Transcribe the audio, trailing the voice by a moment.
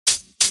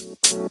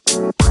The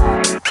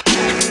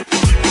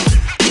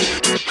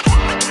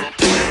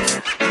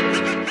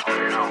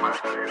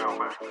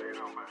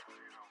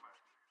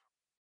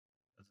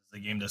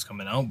game that's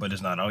coming out, but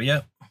it's not out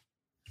yet.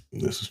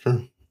 This is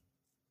true.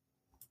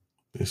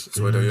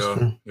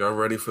 So y'all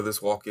ready for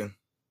this walk-in?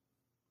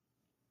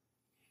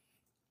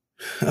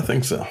 I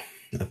think so.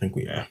 I think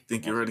we are.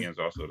 Think you're ready?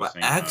 But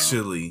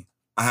actually,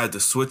 I had to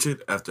switch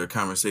it after a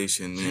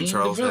conversation me and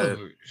Charles had.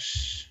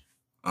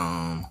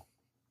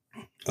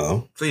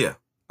 So yeah,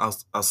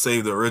 I'll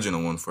save the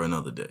original one for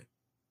another day.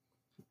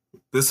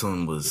 This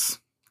one was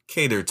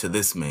catered to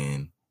this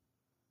man.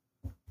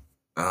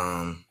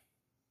 Not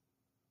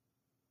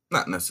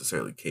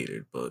necessarily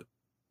catered, but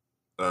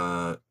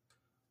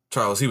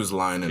Charles, he was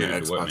lying in an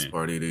Xbox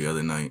party the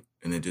other night,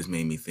 and it just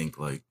made me think,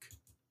 like,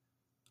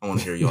 I want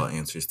to hear y'all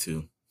answers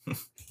too.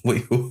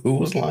 Wait, who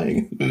was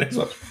lying in the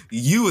Xbox?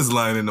 You was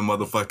lying in the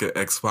motherfucking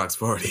Xbox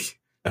party.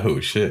 Oh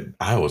shit,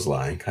 I was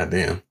lying.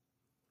 Goddamn.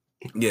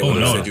 Yeah. Oh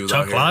no, said you was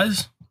Chuck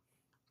lies.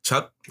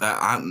 Chuck,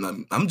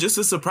 I'm just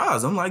as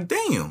surprised. I'm like,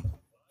 damn,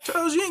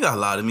 Charles, you ain't got to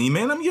lie to me,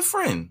 man. I'm your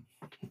friend.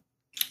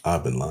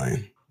 I've been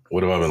lying.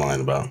 What have I been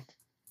lying about?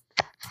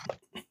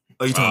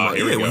 Oh, you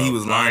talking about when he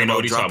was lying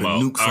about dropping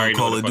nukes on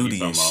Call of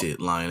Duty and shit,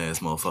 lying ass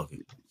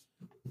motherfucker.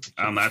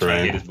 I'm not trying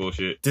to hear this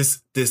bullshit.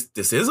 This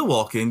is a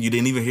walk-in. You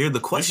didn't even hear the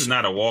question. This is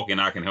not a walk-in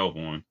I can help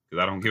on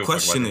because I don't give a fuck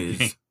about question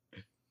is,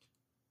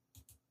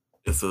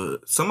 if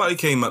somebody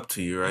came up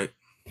to you, right?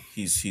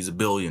 He's a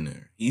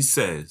billionaire. He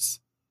says,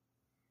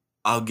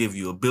 "I'll give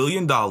you $1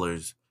 billion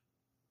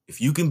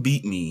if you can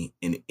beat me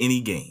in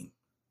any game."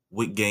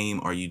 What game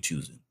are you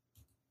choosing?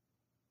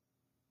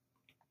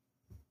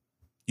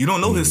 You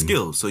don't know his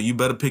skills, so you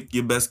better pick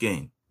your best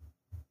game.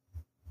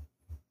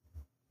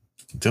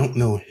 Don't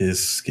know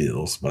his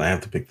skills, but I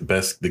have to pick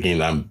the game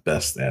that I'm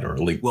best at or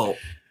elite. Well,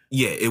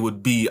 yeah, it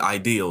would be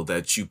ideal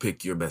that you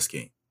pick your best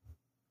game.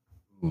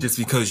 Just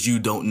because you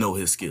don't know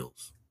his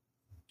skills.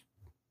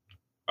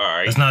 All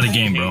right. That's not a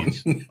game, bro.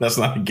 That's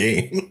not a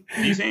game.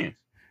 These hands.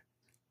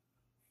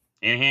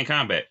 Hand-to-hand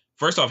combat.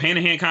 First off,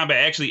 hand-to-hand combat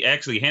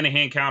actually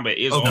hand-to-hand combat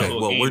is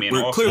also a game.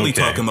 We're clearly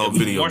talking about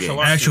video games.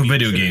 Actual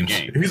video games.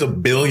 If he's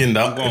 $1 billion,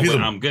 if he's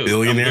a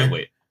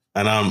billionaire,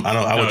 and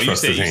I would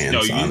trust his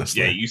hands,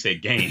 honestly. Yeah, you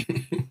said game.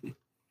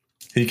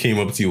 He came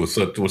up to you with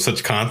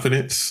such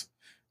confidence.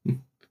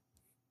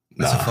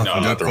 That's a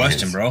fucking good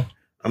question, bro.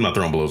 I'm not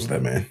throwing blows with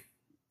that man.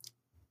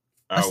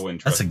 I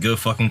wouldn't trust That's a good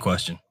fucking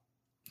question.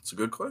 It's a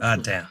good question.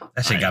 God damn.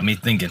 That shit got me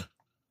thinking.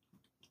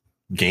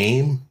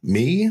 Game?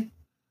 Me?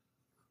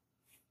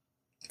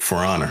 For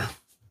Honor.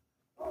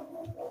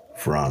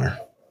 For Honor.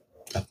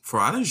 For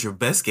Honor is your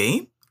best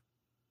game?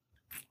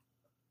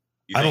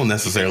 I don't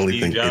necessarily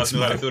think it's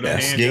my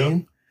best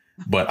game,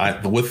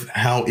 but with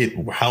how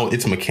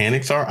its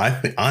mechanics are,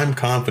 I'm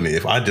confident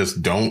if I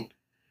just don't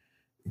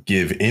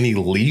give any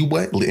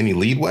leeway,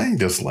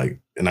 just like,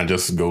 and I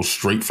just go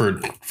straight for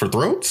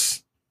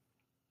throats,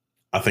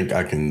 I think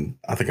I can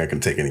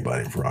take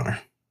anybody For Honor.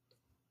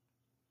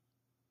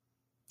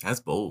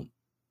 That's bold.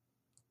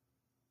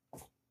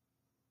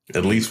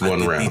 At least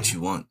one round. I beat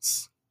you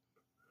once.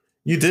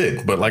 You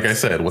did, but like I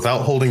said,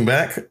 without holding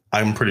back,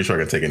 I'm pretty sure I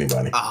can take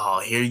anybody.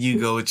 Oh, here you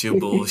go with your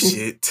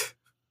bullshit.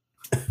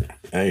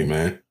 Hey,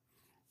 man.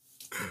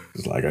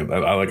 It's like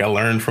I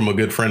learned from a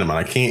good friend of mine.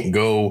 I can't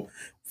go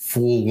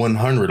full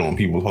 100 on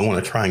people if I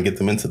want to try and get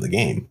them into the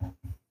game.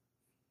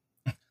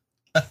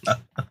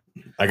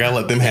 I gotta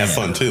let them have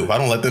fun too. If I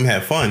don't let them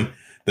have fun,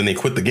 then they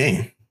quit the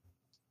game.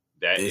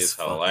 That is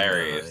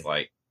hilarious.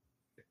 Like,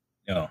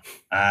 yo,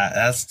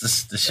 that's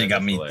just the shit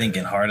got me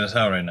thinking hard as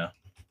hell right now.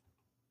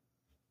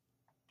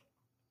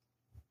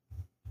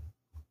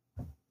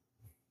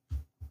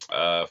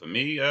 For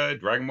me,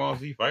 Dragon Ball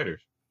Z Fighters.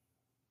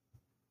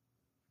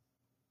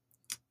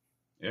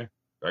 Yeah,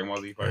 Dragon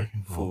Ball Z Fighters.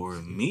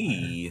 For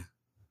me,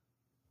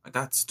 I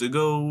got to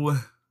go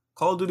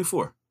Call of Duty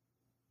 4.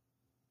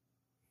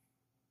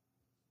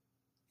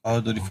 Call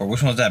of Duty 4.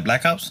 Which one's that?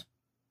 Black Ops?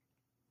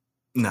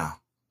 No.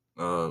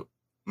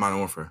 Modern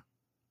Warfare.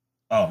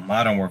 Oh,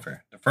 Modern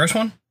Warfare. The first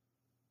one?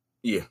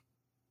 Yeah.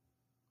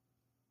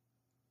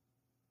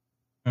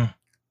 I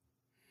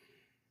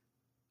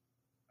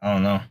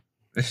don't know.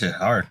 This shit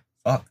hard.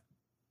 Fuck.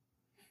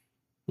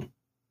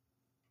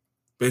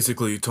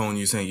 Basically, Tone,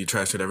 you saying you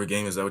trash at every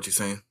game? Is that what you're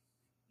saying?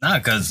 Nah,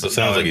 because it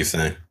sounds like he's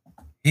saying.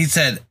 He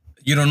said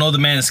you don't know the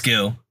man's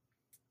skill.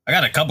 I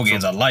got a couple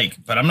games I like,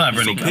 but I'm not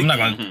really. I'm not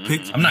gonna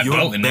pick. I'm not your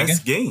gloating,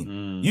 best nigga.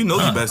 Game. You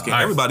know your best game.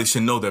 Everybody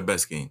should know their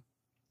best game.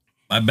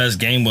 My best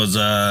game was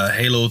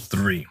Halo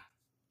 3,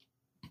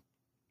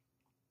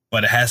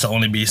 but it has to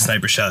only be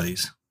sniper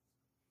shotties.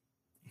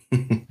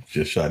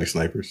 Just shoddy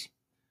snipers.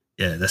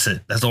 Yeah, that's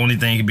it. That's the only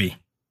thing it can be.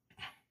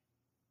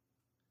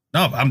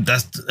 No,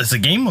 it's a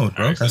game mode,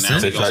 bro. That's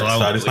it.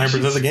 Shoddy snipers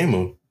is a game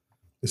mode.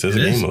 It says a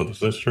game mode.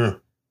 That's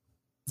true.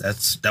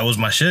 That was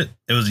my shit.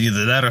 It was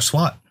either that or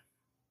SWAT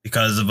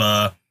because of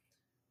Well,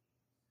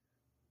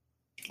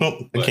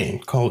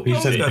 again,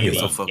 he said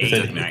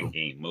Halo.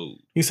 Game mode.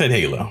 He said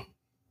Halo.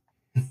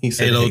 He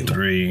said Halo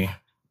 3.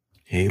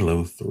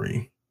 Halo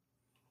 3.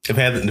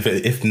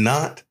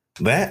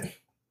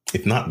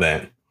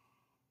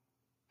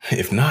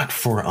 If not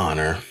For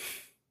Honor,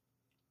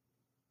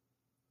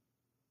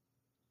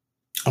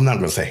 I'm not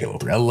going to say Halo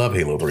 3. I love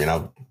Halo 3, and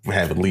I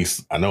have at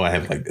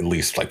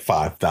least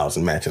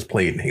 5,000 matches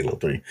played in Halo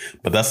 3.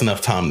 But that's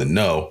enough time to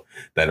know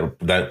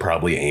that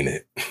probably ain't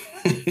it.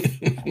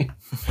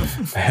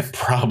 That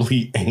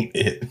probably ain't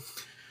it.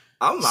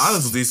 I'm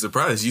honestly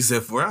surprised you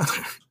said For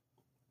Honor.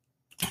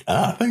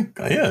 I think,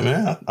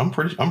 man, I'm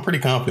pretty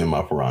confident in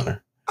my For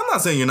Honor. I'm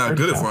not saying you're not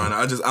good at For Honor.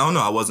 I don't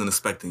know. I wasn't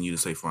expecting you to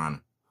say For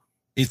Honor.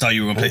 He thought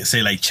you were going to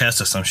say like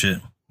chess or some shit.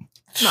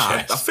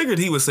 Nah, I figured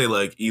he would say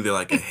like either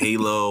like a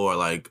Halo or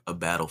like a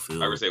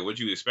Battlefield. I would say, what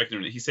you expect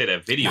him to? He said a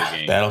video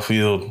game.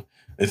 Battlefield.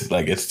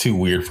 It's too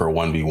weird for a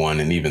 1v1,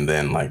 and even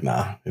then, like,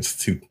 it's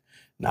too.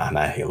 Not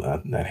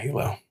Halo. Not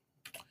Halo.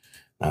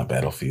 Not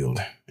Battlefield.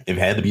 If it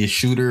had to be a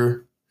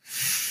shooter.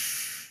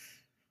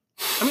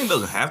 I mean, it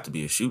doesn't have to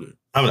be a shooter.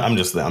 I'm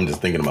just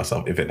thinking to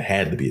myself, if it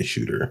had to be a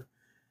shooter,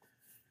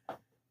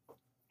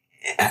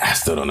 I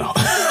still don't know.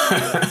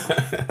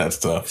 That's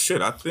tough.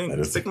 Shit, I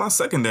think my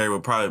secondary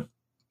would probably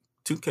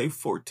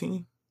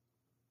 2K14.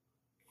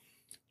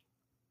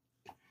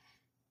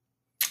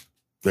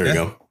 There you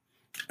go.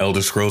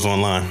 Elder Scrolls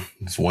Online.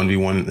 It's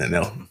 1v1 and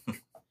L.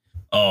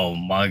 Oh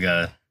my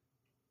God.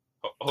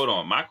 Hold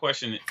on. My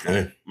question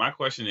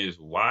is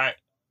why,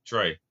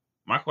 Trey?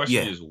 My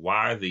question is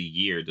why the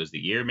year? Does the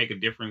year make a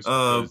difference?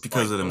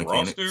 Because of the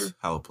mechanics, roster,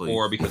 how it plays,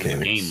 or because of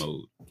the game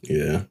mode?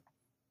 Yeah,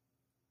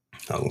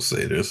 I will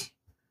say this: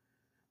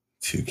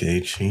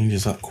 2K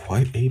changes up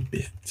quite a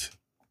bit.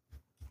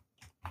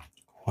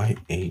 Quite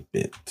a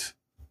bit.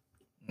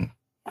 All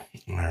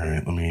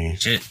right, let me.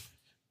 Shit.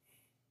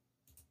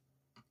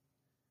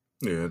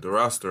 Yeah, the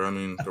roster. I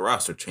mean, the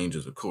roster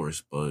changes, of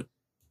course, but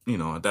you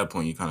know, at that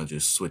point, you kind of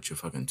just switch your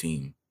fucking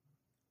team.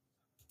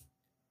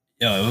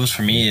 Yo, it was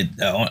for me.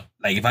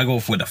 Like if I go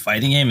for the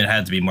fighting game, it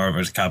had to be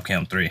Marvel vs.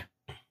 Capcom 3.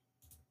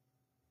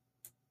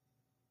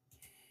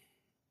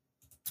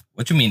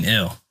 What you mean,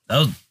 ill? That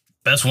was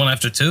best one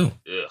after 2.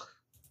 Ugh.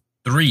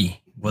 3.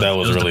 That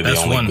was really the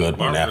only good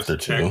one after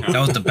 2.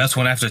 That was the best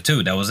one after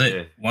 2. That was it.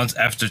 Yeah. Once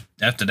after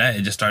that,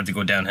 it just started to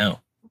go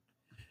downhill.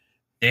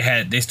 They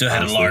still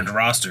had a large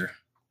roster.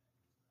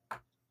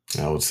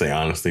 I would say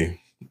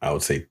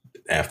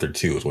after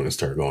 2 is when it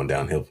started going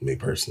downhill for me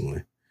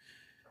personally.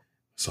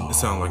 So it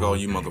sounds like all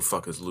you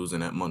motherfuckers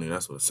losing that money.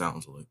 That's what it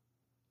sounds like.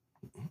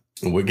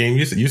 What game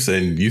you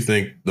said you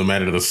think no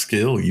matter the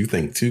skill, you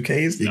think 2K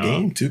is the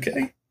game?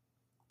 2K?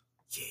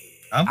 Yeah.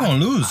 I'm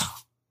gonna lose.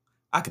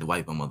 I could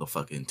wipe a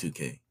motherfucker in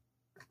 2K.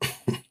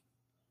 I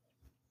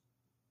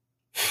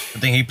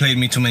think he played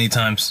me too many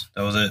times.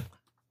 That was it.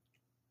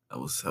 That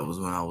was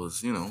when I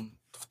was,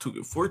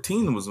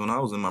 14 was when I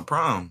was in my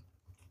prime.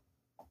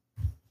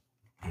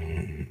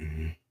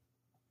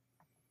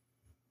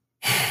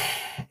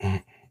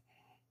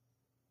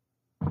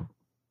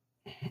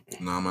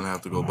 Now I'm gonna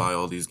have to go buy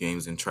all these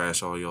games and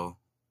trash all y'all.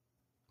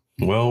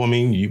 Well, I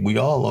mean, we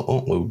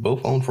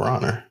both own For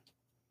Honor.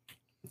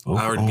 I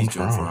already beat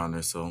you in For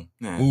Honor, so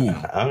yeah. Ooh,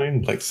 I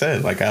mean, like I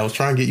said, I was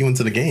trying to get you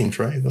into the game,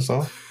 Trey. That's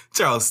all.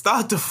 Charles,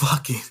 stop the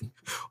fucking.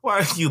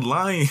 Why are you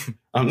lying?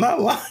 I'm not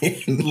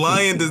lying.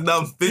 Lying does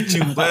not fit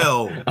you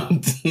well.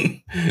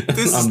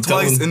 This is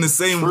twice in the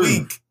same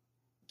week.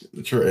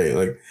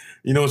 Trey,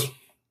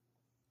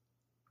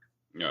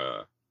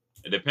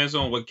 it depends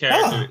on what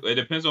character. It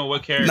depends on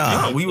what character.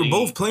 Nah, we were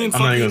both playing.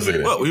 I'm not gonna say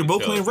that. What? We were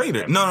both playing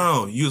Raider.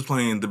 No. You was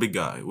playing the big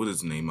guy. What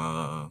is his name?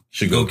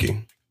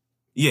 Shigoki.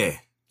 Yeah.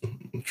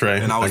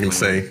 Trey, and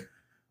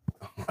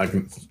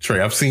Trey,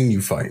 I've seen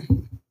you fight,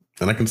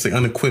 and I can say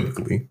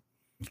unequivocally,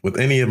 with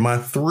any of my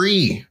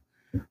 3,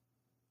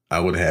 I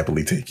would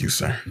happily take you,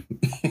 sir.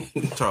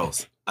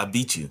 Charles, I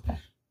beat you.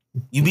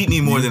 You beat me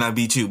more than I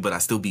beat you, but I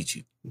still beat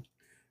you.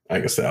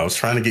 Like I said, I was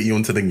trying to get you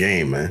into the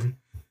game, man.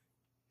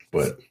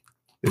 But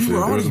if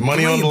there was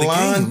money on the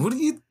line, what are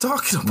you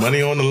talking about?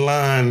 Money on the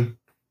line.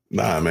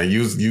 Nah, man.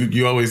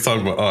 You always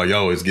talk about, you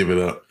always give it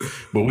up.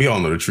 But we all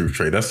know the truth,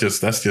 Trey. That's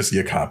just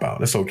your cop out.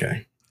 That's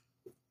okay.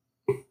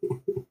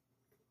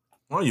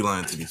 Why are you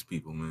lying to these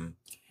people, man?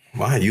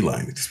 Why are you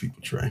lying to these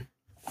people, Trey?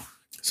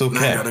 So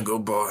I gotta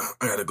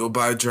go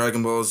buy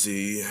Dragon Ball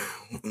Z.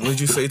 What did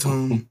you say,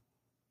 Tom? You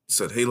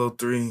said Halo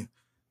 3.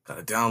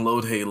 Gotta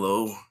download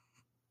Halo.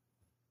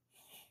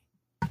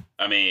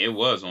 I mean, it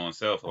was on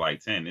sale for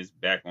like 10. It's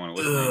back on.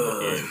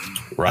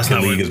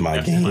 Rocket League is my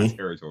game. My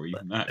territory.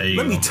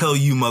 Let me tell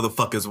you,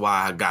 motherfuckers,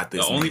 why I got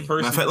this. The only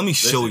person. In fact, let me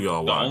show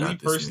y'all why I got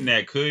this. The only person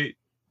that could.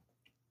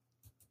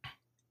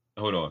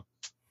 Hold on.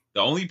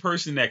 The only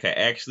person that could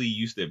actually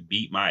used to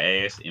beat my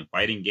ass in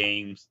fighting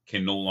games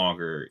can no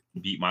longer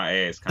beat my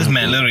ass. This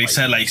man literally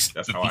said like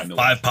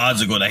 5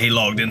 pods ago that he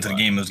logged into the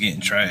game and was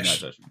getting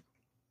trashed.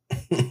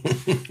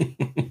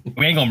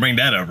 We ain't gonna bring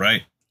that up,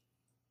 right?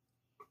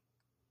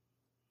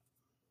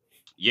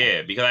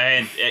 Yeah, because I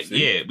hadn't.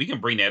 Yeah, we can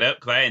bring that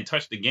up because I hadn't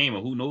touched the game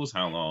in who knows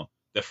how long.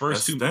 The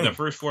first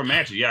 4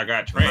 matches, I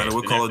got trash. No matter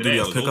what Call of Duty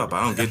I pick up,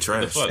 I don't get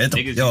trash. A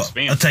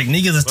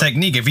technique is a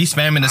technique. If he's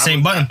spamming the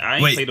same button, I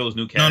ain't play those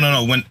new characters.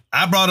 No. When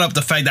I brought up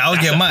the fact that I was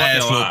getting my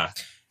ass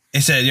whooped,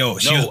 it said, "Yo,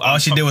 all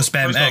she did was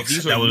spam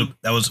X."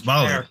 That was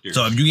valid.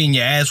 So if you getting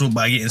your ass whooped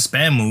by getting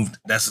spam moved,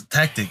 that's a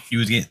tactic. You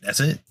was getting. That's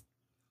it.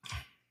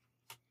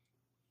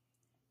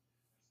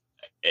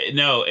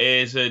 No,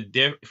 it's a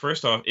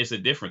first off, it's a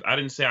difference. I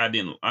didn't say I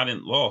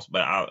didn't lose,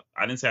 but I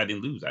didn't say I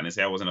didn't lose. I didn't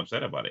say I wasn't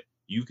upset about it.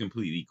 You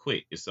completely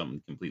quit. It's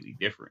something completely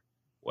different.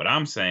 What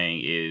I'm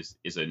saying is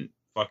a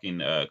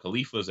fucking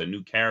Khalifa's a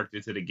new character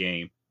to the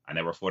game. I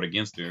never fought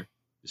against her.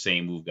 The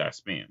same move got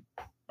spammed.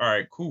 All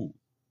right, cool.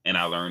 And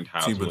I learned how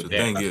to adapt. The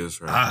thing is,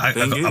 right?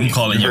 I'm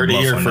calling your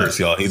bluff first,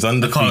 y'all. He's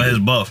undefeated. I call it his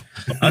bluff.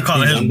 I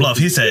call it his bluff.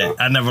 He said,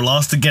 "I never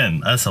lost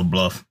again." That's a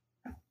bluff.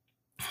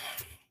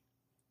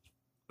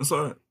 That's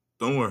all right.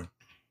 Don't worry.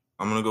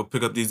 I'm gonna go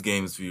pick up these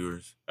games,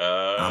 viewers.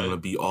 I'm gonna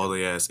beat all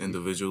their ass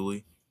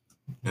individually,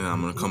 and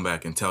I'm gonna come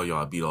back and tell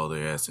y'all I beat all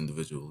their ass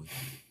individually.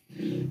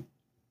 I'm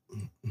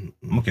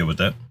okay with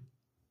that.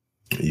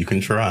 You can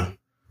try.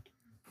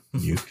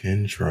 You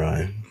can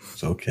try.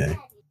 It's okay.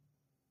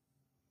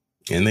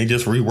 And they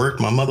just reworked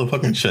my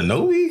motherfucking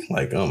Shinobi?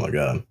 Like, oh my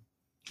God.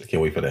 I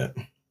can't wait for that.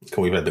 Can't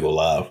wait for that to go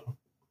live.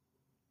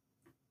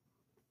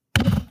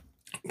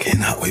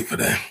 Cannot wait for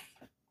that.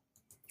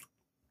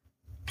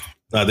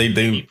 I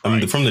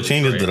mean, from the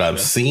changes that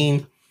I've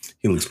seen,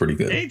 he looks pretty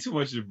good. Ain't too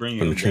much to bring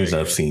from the changes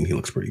I've seen, he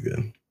looks pretty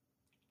good.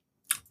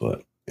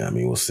 But yeah, I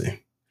mean, we'll see.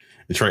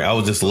 And Trey, I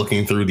was just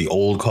looking through the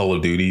old Call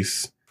of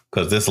Duties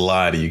because this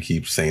lie that you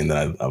keep saying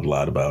that I've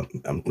lied about,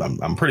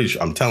 I'm pretty sure.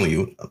 I'm telling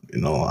you,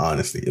 in all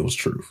honesty, it was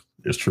truth.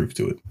 There's truth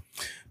to it.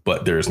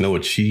 But there's no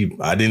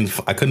achievement.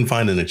 I couldn't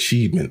find an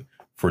achievement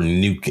for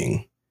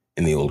nuking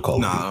in the old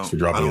Call of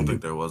Duty. I don't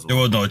think there was one.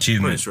 There was no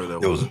achievement. Pretty sure there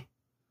was.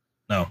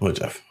 No.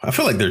 Which I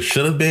feel like there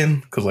should have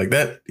been, because like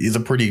that is a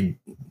pretty,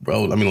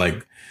 bro. I mean,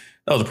 like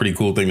that was a pretty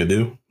cool thing to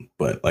do.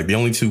 But like the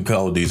only 2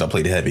 Call of Duties I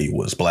played heavy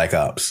was Black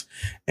Ops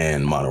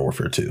and Modern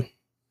Warfare 2.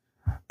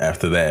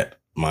 After that,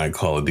 my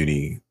Call of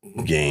Duty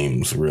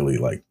games really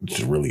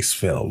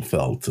fell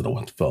to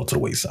the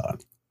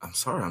wayside. I'm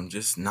sorry, I'm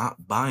just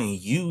not buying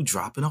you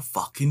dropping a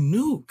fucking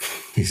nuke.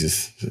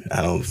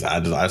 I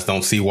just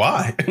don't see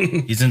why.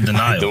 He's in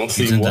denial.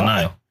 He's in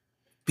denial.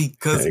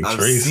 Because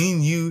I've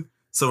seen you.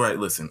 So,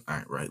 listen.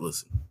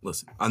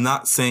 I'm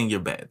not saying you're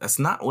bad. That's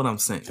not what I'm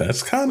saying.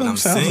 That's kind of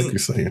sounds like you're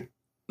saying.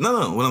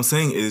 No. What I'm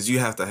saying is you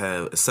have to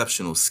have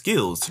exceptional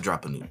skills to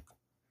drop a nuke.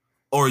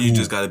 Or you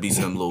just got to be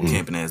some little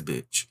camping ass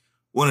bitch.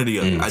 One or the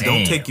other. I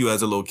don't take you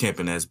as a little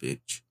camping ass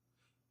bitch.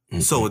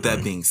 So, with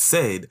that being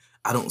said,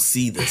 I don't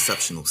see the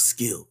exceptional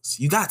skills.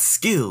 You got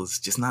skills,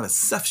 just not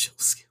exceptional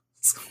skills.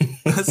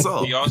 That's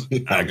all.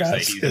 I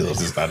got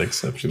skills. It's not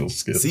exceptional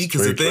skills. See,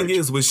 because the thing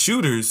is, with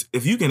shooters,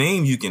 if you can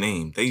aim, you can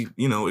aim.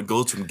 It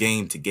goes from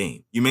game to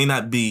game. You may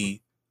not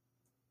be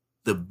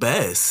the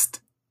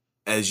best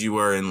as you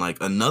are in like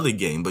another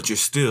game, but you're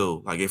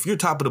still like, if you're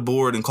top of the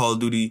board in Call of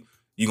Duty,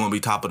 you're gonna be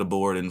top of the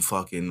board in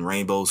fucking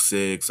Rainbow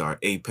Six or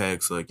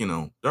Apex. Like,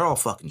 they're all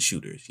fucking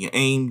shooters. You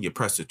aim, you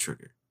press the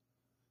trigger.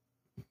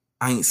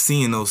 I ain't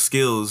seeing those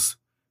skills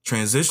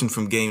transition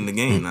from game to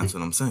game. That's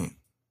what I'm saying.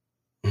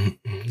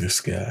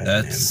 This guy.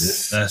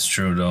 That's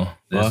true though.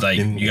 It's like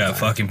you got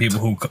fucking people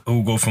who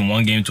go from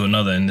one game to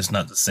another and it's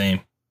not the same.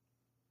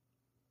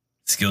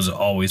 Skills are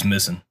always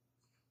missing.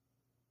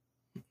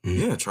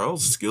 Yeah,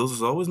 Charles' skills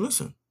is always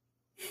missing.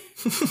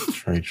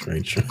 Trey.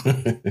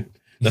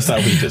 That's not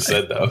what he just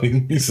said though.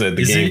 He said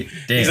the game.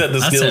 He said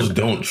the skills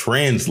don't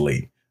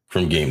translate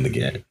from game to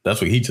game. That's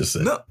what he just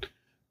said. No.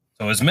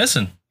 So it's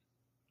missing.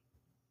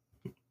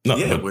 No,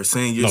 yeah, we're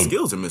saying your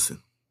skills are missing.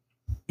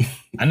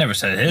 I never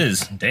said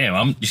his.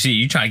 Damn,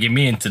 you trying to get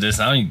me into this.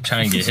 I'm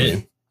trying to get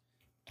hit.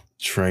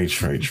 Trey.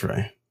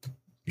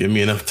 Give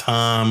me enough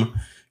time.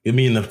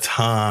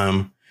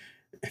 I'm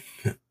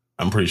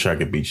pretty sure I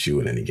could beat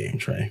you in any game,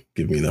 Trey.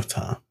 Give me enough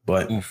time.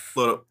 But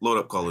load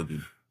up Call of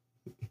Duty.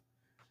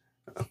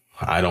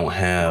 I don't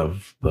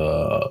have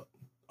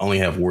only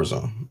have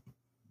Warzone.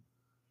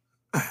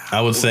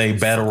 I would say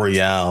battle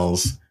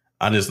royales.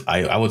 I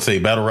would say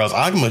battle royales.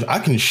 I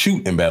can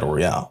shoot in battle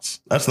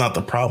royales. That's not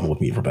the problem with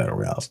me for battle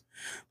royales.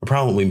 The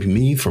problem with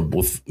me for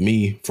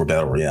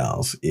battle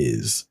royales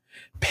is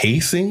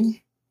pacing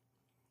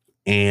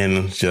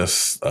and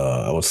just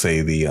I would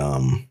say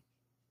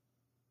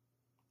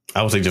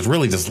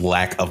just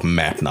lack of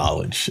map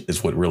knowledge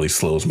is what really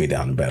slows me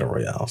down in battle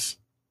royales.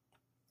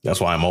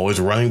 That's why I'm always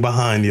running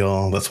behind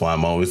y'all. That's why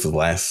I'm always the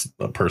last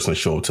person to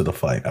show up to the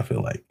fight. I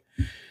feel like.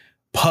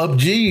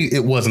 PUBG,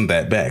 it wasn't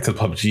that bad because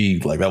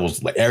PUBG, like that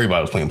was like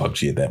everybody was playing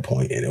PUBG at that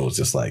point, and it was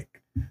just like,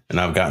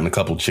 and I've gotten a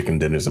couple chicken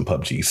dinners in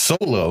PUBG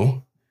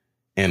solo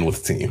and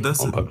with the team on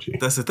PUBG.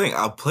 That's the thing.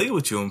 I'll play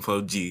with you on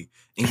PUBG,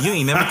 and you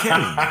ain't never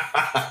carried me.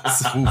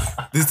 So,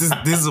 this is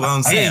what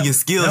I'm saying. Your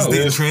skills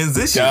didn't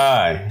transition.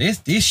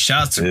 These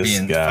shots are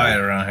being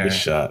fired around here. These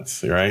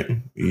shots, right?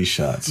 These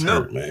shots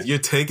hurt, man. You're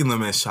taking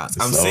them as shots.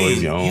 It's I'm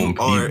saying your own you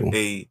are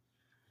people.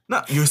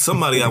 No, you're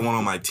somebody I want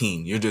on my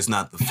team. You're just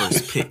not the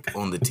first pick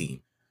on the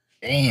team.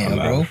 Damn,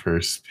 bro. The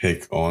first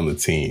pick on the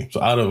team. So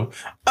out of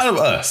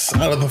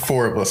the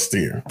 4 of us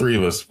here, 3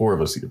 of us, 4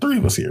 of us here, 3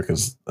 of us here,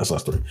 because that's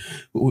us 3.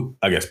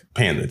 I guess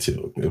Panda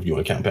too, if you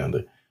want to count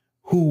Panda.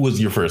 Who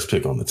was your first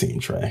pick on the team,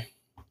 Trey?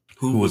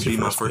 Who would be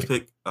my first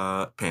pick?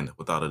 Panda,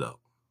 without a doubt.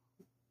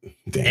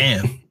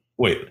 Damn.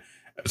 Wait.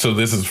 So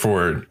this is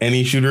for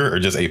any shooter or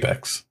just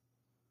Apex?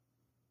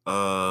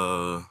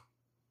 I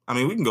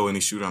mean, we can go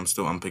any shooter.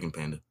 I'm picking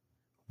Panda.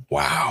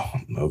 Wow.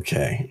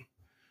 Okay.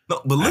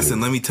 No, but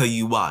listen, let me tell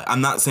you why. I'm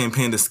not saying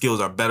Panda's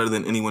skills are better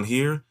than anyone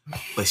here,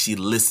 but she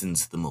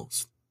listens the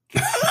most.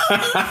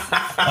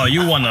 Oh,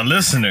 you want a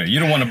listener.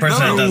 You don't want a person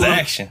that does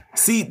action.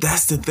 See,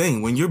 that's the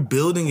thing. When you're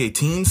building a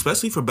team,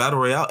 especially for Battle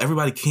Royale,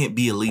 everybody can't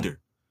be a leader.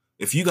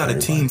 If you got a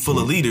team full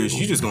of leaders,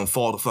 you're just going to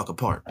fall the fuck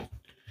apart.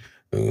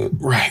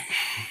 Right.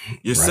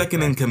 Your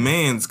second in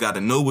command's got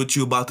to know what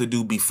you're about to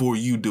do before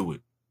you do it.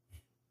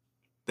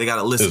 They got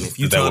to listen. If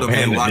you tell them,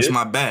 hey, watch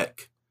my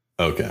back.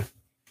 Okay.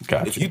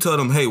 Gotcha. If you tell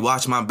them, hey,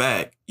 watch my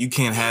back, you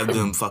can't have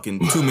them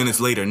fucking 2 minutes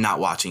later not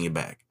watching your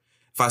back.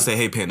 If I say,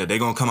 hey, Panda, they're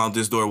going to come out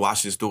this door,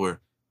 watch this door,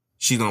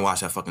 she's going to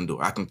watch that fucking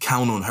door. I can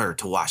count on her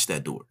to watch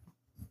that door.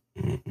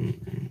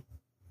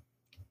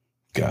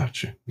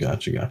 Gotcha.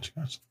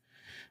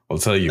 I'll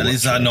tell you. At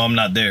least I know I'm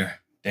not there.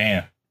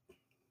 Damn.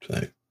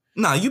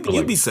 Nah, you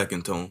be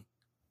second, Tone.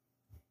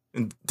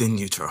 And then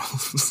you,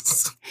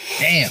 Charles.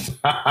 Damn.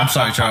 I'm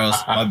sorry, Charles.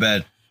 My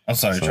bad. I'm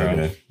sorry,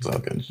 Charles. It's all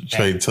good.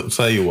 Trey,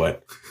 tell you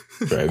what.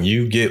 Trey,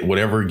 you get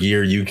whatever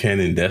gear you can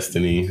in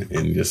Destiny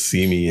and just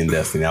see me in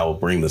Destiny. I will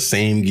bring the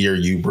same gear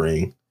you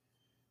bring.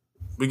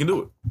 We can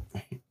do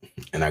it.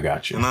 And I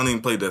got you. And I don't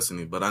even play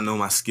Destiny, but I know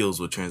my skills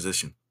will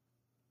transition.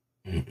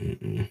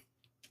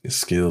 His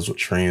skills will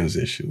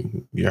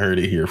transition. You heard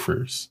it here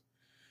first.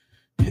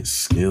 His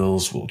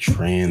skills will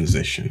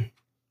transition.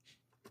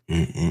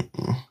 I'm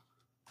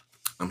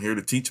here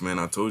to teach, man.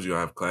 I told you I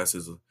have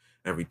classes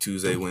every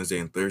Tuesday, Wednesday,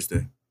 and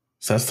Thursday.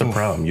 So that's the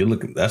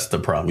problem. That's the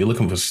problem. You're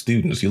looking for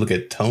students. You look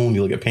at Tone,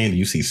 you look at Panda,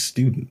 you see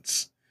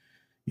students.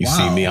 You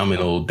see me, I'm an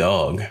old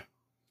dog.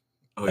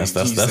 Oh, that's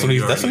what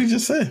he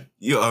just said.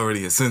 You're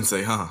already a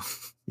sensei, huh?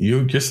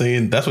 You're just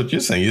saying that's what you're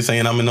saying. You're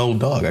saying I'm an old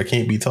dog. I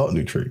can't be taught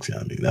new tricks.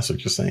 I mean, that's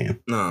what you're saying.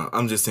 No,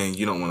 I'm just saying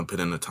you don't want to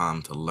put in the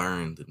time to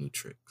learn the new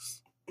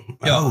tricks.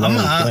 Yo,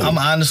 I'm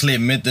honestly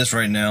admit this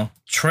right now.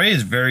 Trey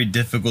is very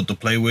difficult to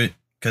play with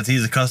because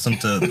he's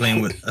accustomed to playing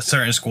with a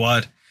certain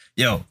squad.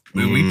 Yo,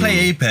 when we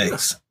play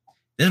Apex,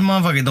 this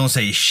motherfucker don't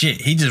say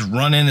shit. He just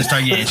run in and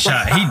start getting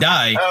shot. He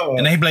died,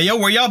 and then he be like, "Yo,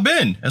 where y'all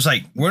been?" It's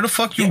like, "Where the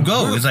fuck you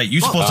go?" It's like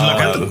you supposed to look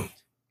at the.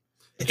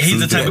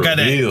 He's the type of guy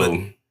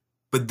that.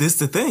 But this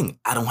the thing.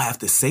 I don't have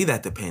to say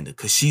that to Panda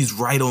because she's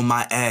right on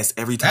my ass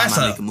every time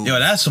I make a move. Yo,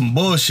 that's some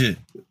bullshit.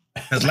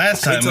 Because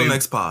last time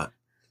next pod.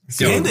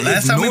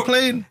 Last time we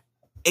played,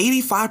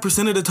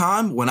 85% of the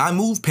time when I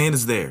move,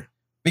 Panda's there.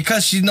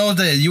 Because she knows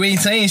that you ain't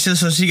saying shit,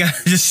 so she got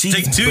to just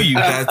stick to you.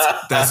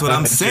 That's what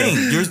I'm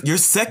saying. Your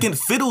second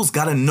fiddle's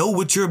got to know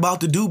what you're about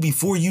to do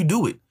before you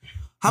do it.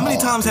 How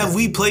many times have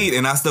we played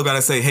and I still got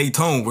to say, hey,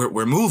 Tone,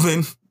 we're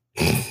moving?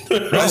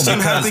 I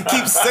shouldn't have to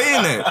keep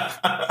saying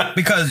that.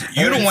 Because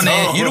you don't want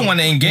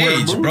to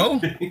engage,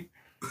 bro.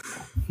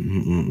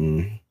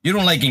 You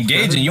don't like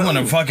engaging. You want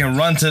to fucking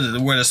run to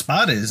where the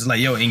spot is. It's like,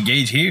 yo,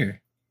 engage here.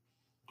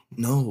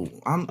 No,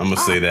 I'm gonna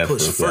say that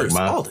push first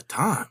all the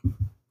time.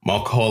 My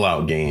call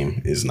out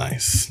game is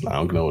nice.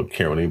 I don't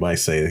care what anybody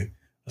say.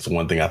 That's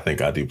one thing I think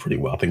I do pretty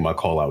well. I think my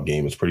call out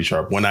game is pretty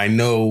sharp when I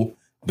know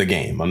the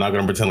game. I'm not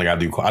gonna pretend like I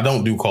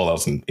don't do call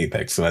outs in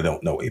Apex because I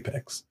don't know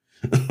Apex.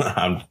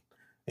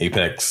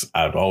 Apex,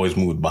 I've always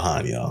moved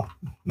behind y'all.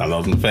 Now, I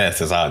wasn't the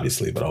fastest,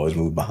 obviously, but I always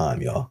moved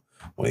behind y'all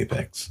on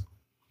Apex.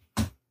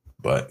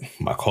 But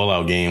my call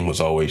out game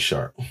was always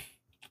sharp.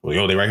 Well,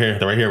 yo, they're right here.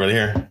 They're right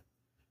here.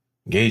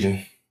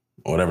 Engaging.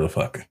 Or whatever the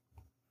fuck.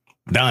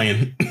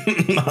 Dying.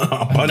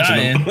 I'm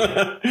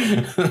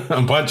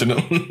punching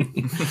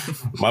them.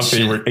 My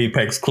favorite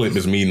Apex clip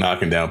is me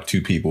knocking down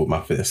 2 people with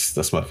my fists.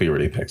 That's my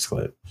favorite Apex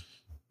clip.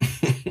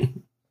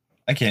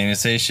 I can't even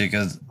say shit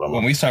because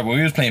when we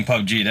was playing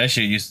PUBG, that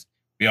shit used to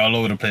be all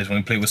over the place. When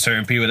we played with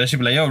certain people, that shit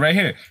be like, yo, right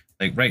here.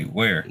 Like, right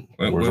where?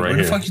 Where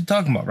the fuck you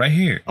talking about? Right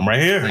here. I'm right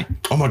here. Like,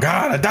 oh my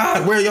God, I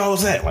died. Where y'all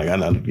was at? Like, I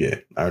know.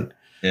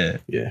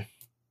 Yeah.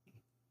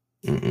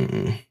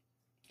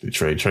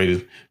 Trey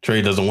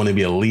doesn't want to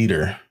be a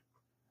leader.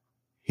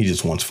 He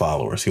just wants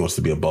followers. He wants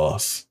to be a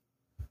boss.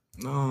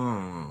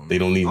 No. They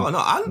don't need. Oh,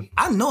 no.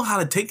 I know how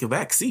to take a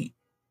back seat.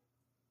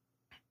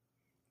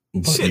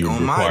 But shit,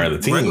 on my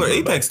regular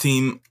Apex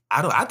team,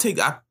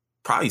 I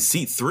probably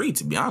seat 3,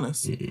 to be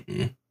honest.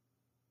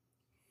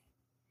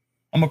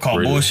 I'm gonna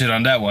call bullshit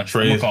on that one.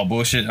 I'm gonna call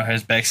bullshit on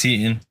his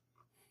backseating.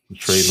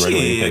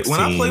 Shit, when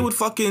I play with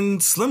fucking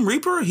Slim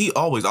Reaper, he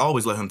always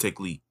let him take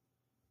lead.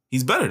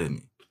 He's better than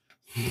me,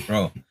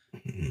 bro.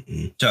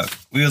 Chuck,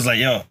 we was like,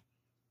 yo,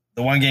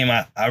 the one game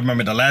I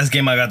remember the last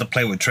game I got to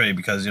play with Trey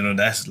because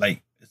that's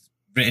like it's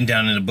written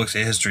down in the books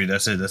of history.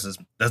 That's it.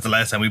 That's the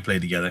last time we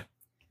played together.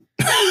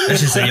 That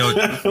shit say, yo,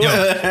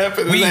 what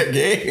happened in that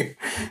game?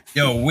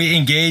 Yo, we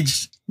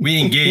engaged,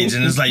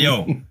 and it's like,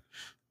 yo,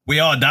 we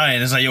all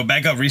dying. It's like, yo,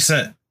 back up,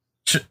 reset.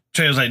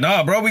 Trey was like,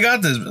 nah, bro, we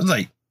got this. It's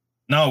like,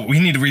 no, we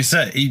need to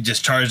reset. He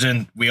just charged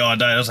in. We all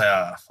died. I was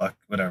like, fuck,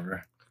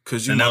 whatever.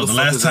 Because you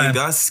motherfuckers ain't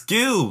got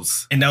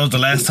skills. And that was the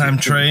last time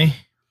Trey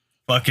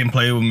fucking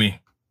played with me.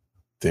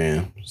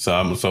 Damn.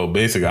 So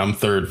basically, I'm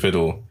third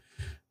fiddle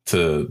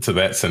to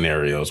that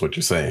scenario is what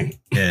you're saying.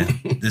 Yeah,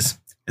 this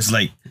it's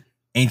like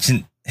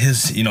ancient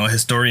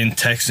historian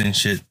text and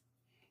shit.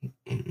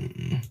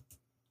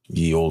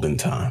 Ye olden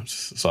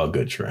times. It's all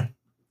good, Trey.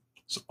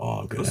 It's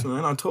all good. Listen,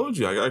 man, I told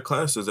you I got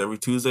classes every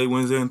Tuesday,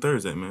 Wednesday, and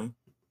Thursday, man.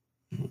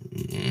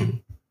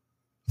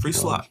 Free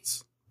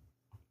slots.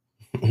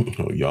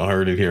 Y'all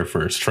heard it here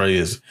first. Trey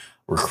is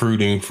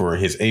recruiting for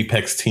his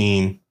Apex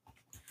team,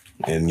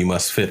 and you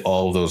must fit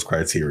all of those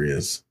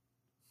criterias.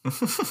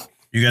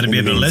 You got to be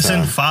able to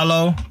listen,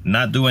 follow,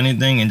 not do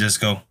anything, and just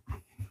go.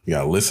 You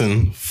got to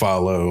listen,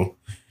 follow,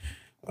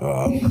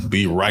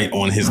 be right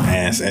on his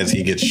ass as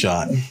he gets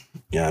shot.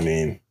 Yeah, I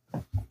mean,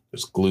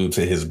 just glued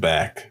to his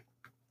back.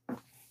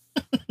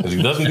 Because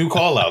he doesn't do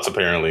call outs,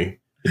 apparently.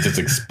 He just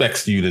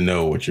expects you to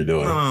know what you're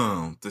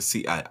doing.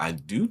 See, I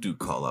do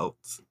call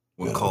outs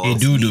when call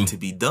outs need to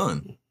be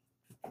done.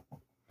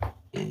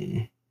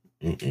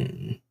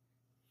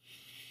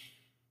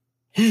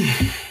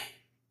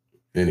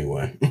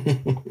 Anyway.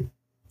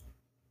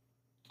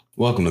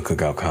 Welcome to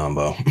Cookout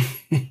Combo.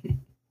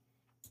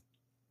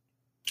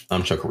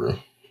 I'm Chuckaroo.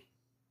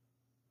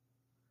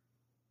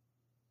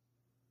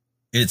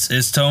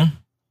 It's Tone.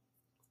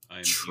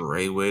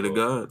 Trey way to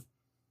God.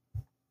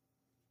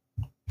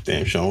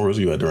 Damn, Sean, where was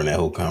you at during that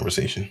whole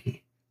conversation? There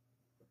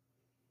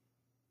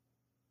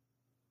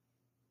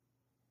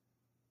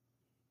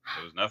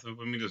was nothing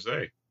for me to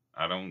say.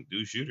 I don't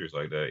do shooters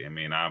like that. I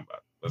mean, I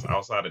was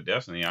outside of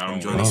Destiny. I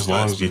don't. As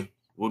long as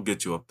we'll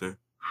get you up there.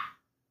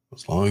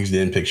 As long as you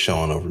didn't pick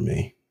Sean over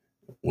me,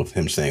 with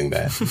him saying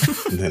that,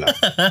 then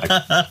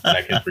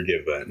I can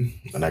forgive that,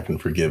 and I can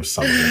forgive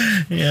some of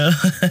it. Yeah.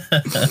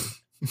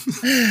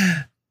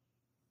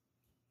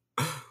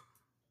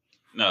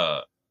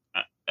 No.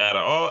 Out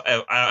of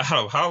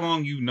how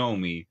long you know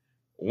me,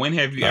 when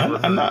have you ever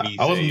heard me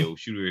say, "Yo,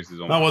 shooters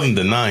is on"? I wasn't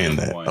denying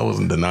that. I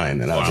wasn't denying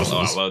that. I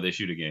love that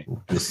shooter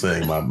game. Just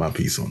saying my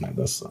piece on that.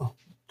 That's all.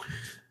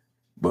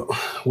 But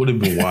what have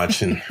you been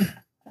watching?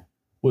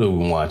 What have we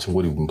been watching?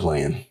 What have you been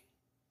playing?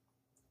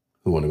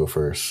 Who want to go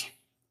first?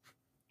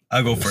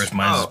 I'll go first.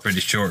 Mine's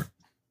pretty short.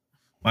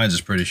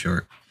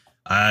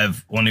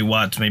 I've only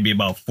watched maybe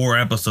about 4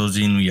 episodes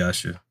of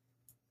Inuyasha.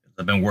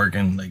 I've been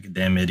working like a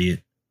damn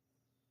idiot.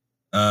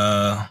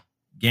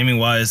 Gaming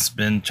wise,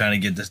 been trying to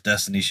get this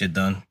Destiny shit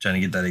done. Trying to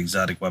get that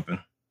exotic weapon.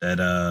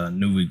 That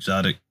new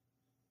exotic.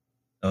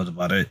 That was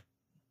about it.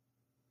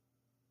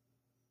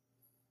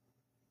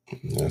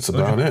 That's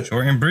about it.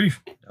 Short and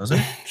brief. That was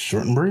it.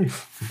 Short and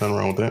brief. Nothing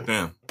wrong with that.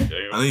 Damn. I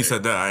think you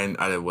said that.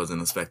 I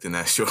wasn't expecting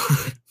that short.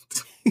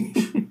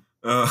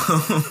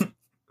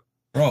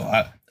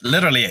 Bro,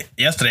 literally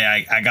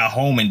yesterday I got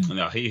home and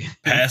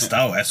passed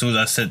out as soon as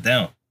I sat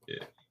down.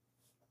 Yeah.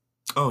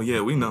 Oh yeah,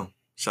 we know.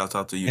 Shouts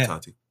out to you,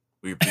 Tati.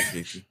 We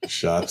appreciate you.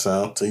 Shouts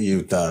out to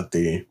you,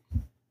 Tati.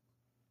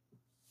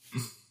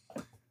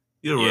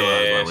 You'll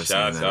realize why we're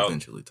saying that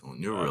eventually, Tone.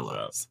 You'll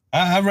realize.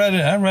 I read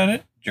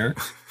it, jerk.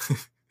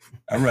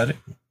 I read it.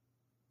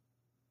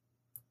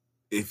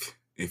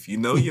 If you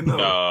know, you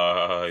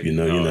know. You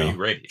know. You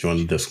ready? Join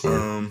the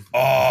Discord.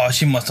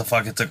 She must have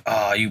fucking took.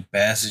 Oh, you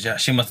bastard!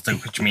 She must have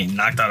took what you mean,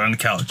 knocked out on the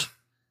couch.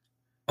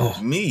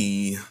 Oh,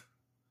 me.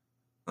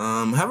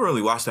 Haven't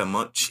really watched that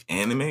much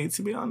anime,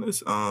 to be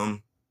honest.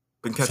 Been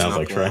catching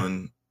up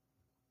on.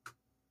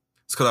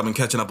 It's because I've been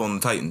catching up on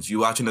the Titans. You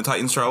watching the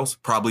Titans, Charles?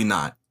 Probably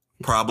not.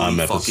 I'm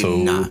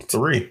fucking not.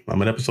 episode 3.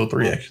 I'm at episode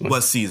 3 actually.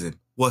 What season?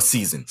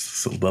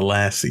 So the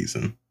last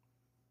season.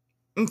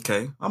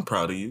 Okay, I'm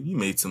proud of you. You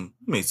made some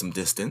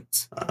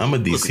distance. I'm a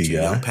DC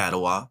guy.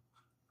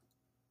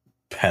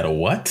 Padawan.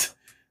 What?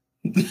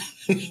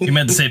 You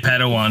meant to say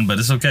Padawan, but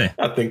it's okay.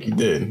 I think you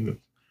did.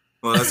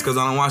 Well, that's because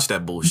I don't watch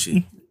that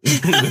bullshit.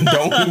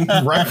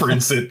 Don't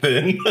reference it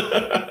then.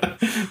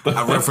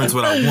 I reference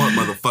what I want,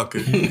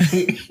 motherfucker.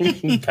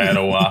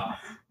 Padawan.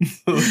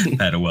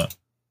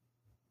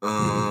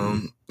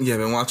 Yeah, I've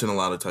been watching a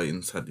lot of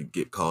Titans. Had to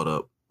get caught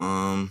up.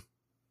 Other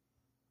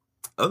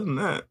than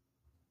that,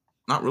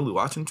 not really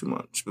watching too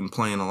much. Been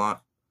playing a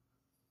lot.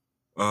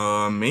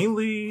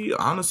 Mainly,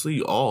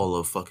 honestly, all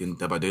of fucking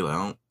Dead by Daylight.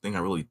 I don't think I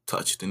really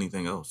touched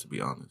anything else, to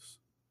be honest.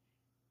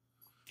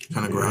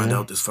 Trying to grind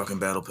out this fucking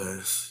battle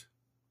pass.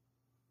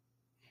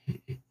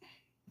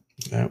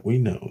 That we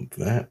know.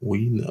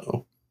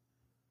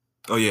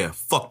 Oh yeah,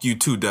 fuck you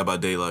too, Dead by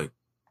Daylight.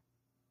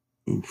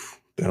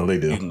 Oof. The hell they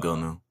do. You can go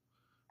now.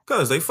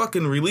 Cause they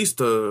fucking released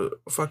a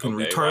fucking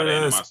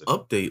retarded ass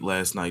update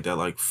last night that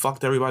like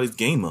fucked everybody's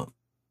game up.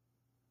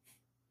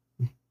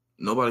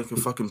 Nobody can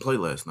fucking play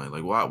last night.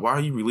 Like, why are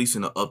you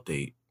releasing an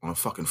update on a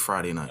fucking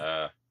Friday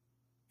night?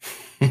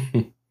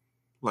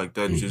 Like,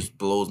 that just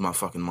blows my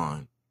fucking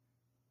mind.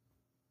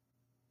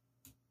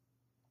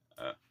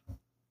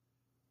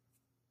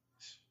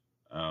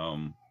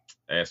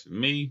 As for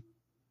me,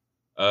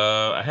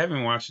 I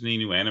haven't watched any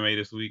new anime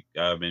this week.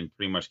 I've been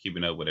pretty much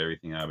keeping up with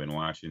everything I've been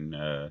watching.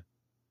 As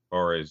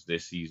far as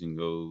this season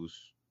goes,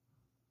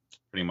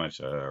 pretty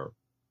much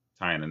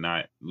tying the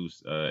knot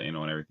loose in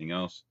on everything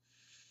else.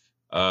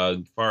 As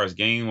far as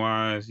game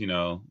wise,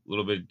 a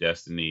little bit of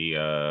Destiny.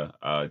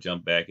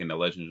 Jump back into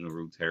Legends of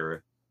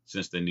Runeterra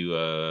since the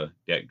new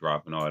deck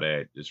drop and all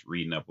that. Just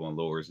reading up on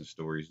lores and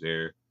stories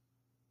there.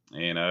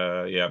 And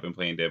I've been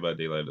playing Dead by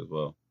Daylight as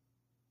well.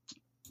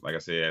 Like I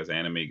said, as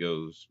anime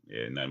goes,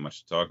 not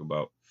much to talk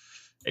about,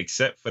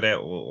 except for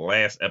that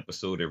last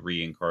episode of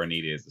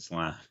Reincarnated as the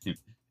Slime.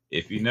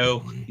 If you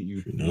know,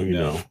 you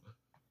know.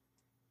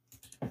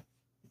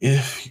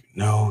 If you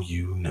know,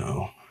 you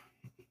know.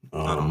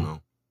 I don't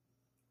know.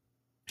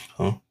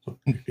 Huh?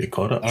 Get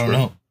caught up. I don't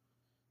know.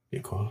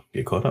 Get caught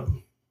up.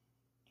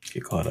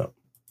 Get caught up.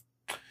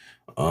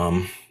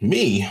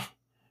 Me.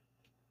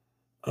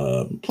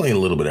 Playing a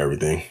little bit of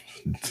everything.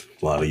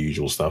 A lot of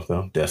usual stuff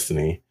though.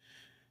 Destiny,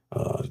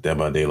 Dead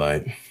by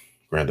Daylight,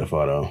 Grand Theft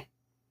Auto.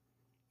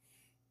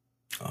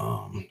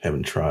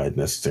 Haven't tried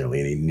necessarily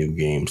any new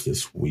games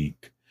this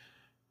week.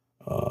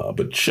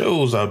 But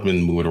shows, I've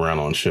been moving around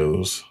on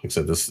shows,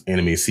 except this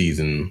anime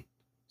season,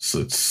 so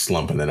it's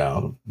slumping it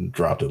out.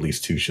 Dropped at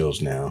least 2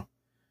 shows now.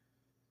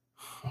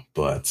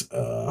 But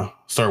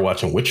started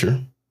watching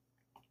Witcher.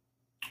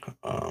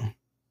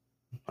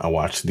 I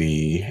watched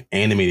the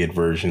animated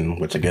version,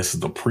 which I guess is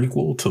the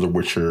prequel to the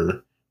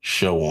Witcher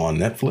show on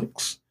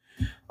Netflix.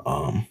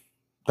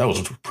 That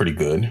was pretty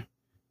good.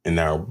 And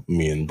now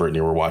me and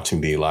Brittany were watching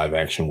the live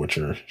action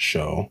Witcher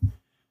show.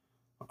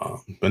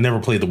 I never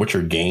played the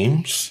Witcher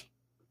games.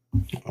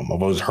 I've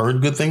always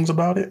heard good things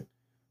about it,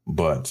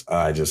 but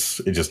it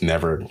just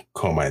never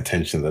caught my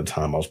attention at the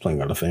time I was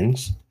playing other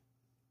things.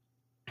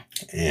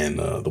 And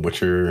the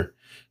Witcher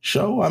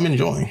show, I'm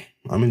enjoying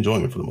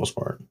it for the most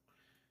part.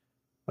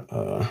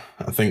 I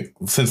think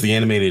since the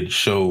animated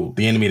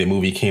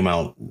movie came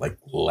out like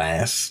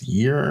last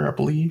year, I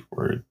believe,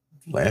 or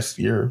last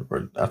year,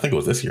 or I think it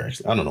was this year,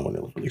 actually. I don't know when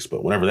it was released,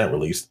 but whenever that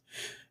released,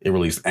 it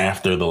released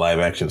after the live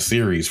action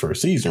series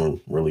first season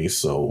release.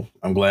 So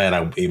I'm glad I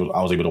was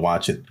able to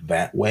watch it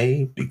that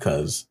way,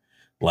 because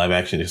live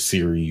action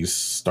series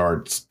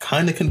starts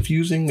kind of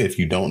confusing if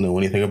you don't know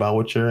anything about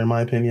Witcher, in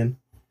my opinion,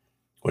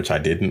 which I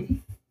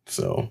didn't.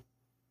 So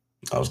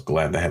I was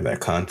glad to have that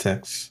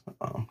context.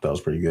 That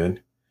was pretty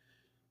good.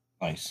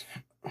 Nice.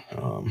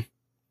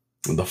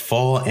 The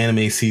fall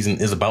anime season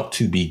is about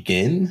to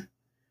begin.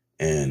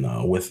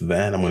 And with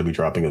that, I'm going to be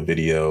dropping a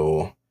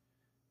video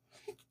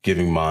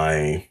giving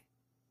my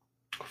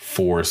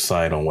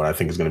foresight on what I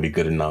think is going to be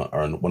good and not,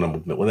 or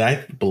what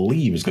I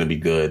believe is going to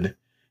be good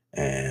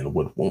and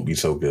what won't be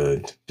so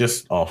good.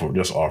 Just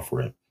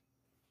offer it.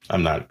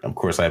 Of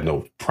course, I have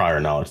no prior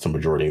knowledge to the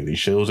majority of these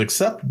shows,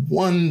 except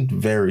one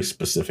very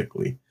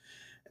specifically.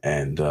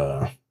 And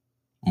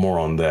more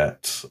on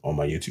that on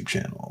my YouTube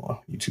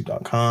channel,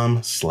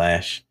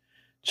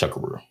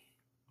 youtube.com/Chuckaroo.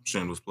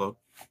 Shameless plug.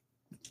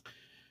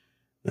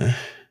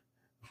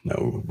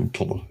 No,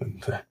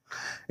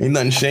 ain't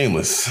nothing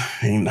shameless.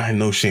 Ain't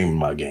no shame in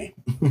my game.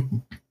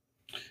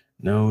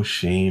 No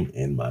shame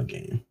in my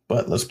game.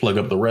 But let's plug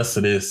up the rest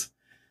of this.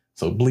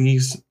 So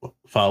please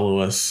follow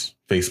us: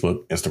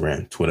 Facebook,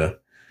 Instagram, Twitter,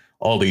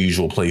 all the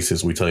usual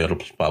places. We tell you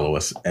to follow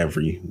us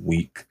every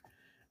week.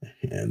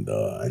 And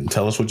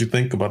tell us what you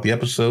think about the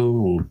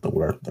episode,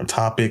 our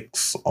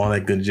topics, all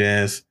that good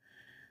jazz.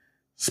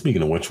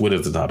 Speaking of which, what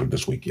is the topic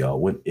this week, y'all?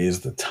 What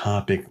is the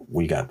topic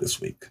we got this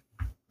week?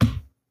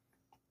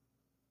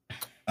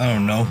 I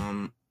don't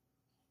know.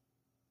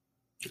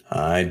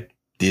 I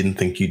didn't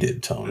think you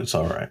did, Tone. It's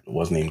all right. It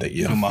wasn't aimed at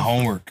you. Do my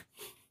homework.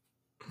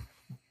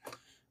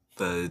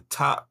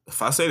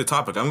 If I say the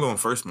topic, I'm going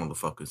first,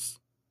 motherfuckers.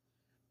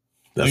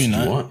 That's what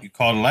you want. You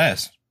called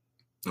last.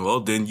 Well,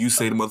 then you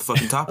say the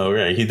motherfucking topic. Oh,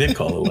 right. He did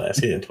call it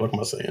last. Yeah, what am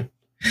I saying?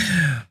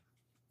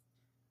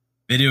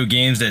 Video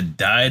games that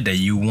died that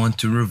you want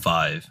to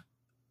revive,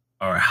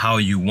 or how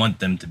you want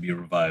them to be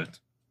revived.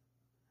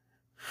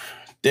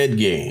 Dead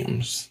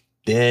games.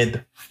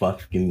 Dead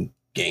fucking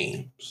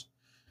games.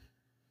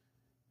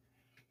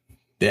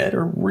 Dead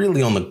are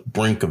really on the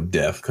brink of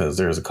death, because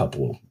there's a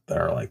couple that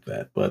are like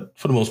that. But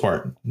for the most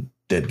part,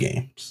 dead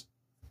games.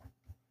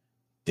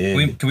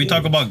 Can we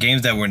talk about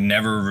games that were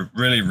never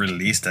really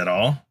released at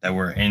all? That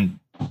were in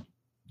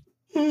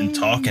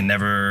talk and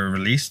never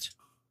released?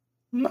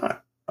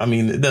 Not. I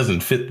mean, it doesn't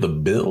fit the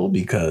bill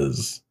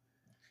because,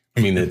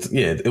 I mean,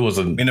 it was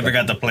a. We never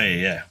got to play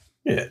it, yeah.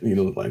 Yeah,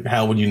 like,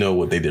 how would you know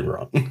what they did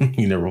wrong?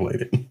 You never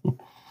played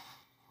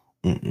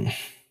it.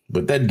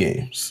 But dead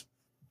games.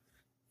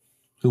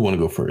 Who want to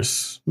go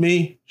first?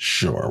 Me?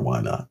 Sure,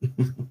 why not?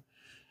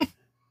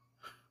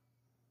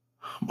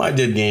 My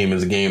dead game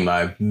is a game that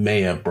I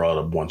may have brought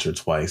up once or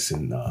twice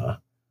in the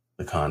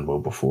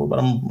convo before, but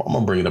I'm going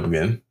to bring it up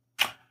again.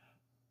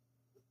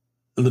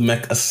 The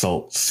Mech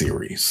Assault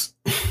series.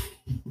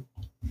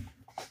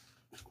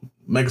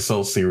 Mech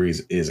Assault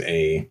series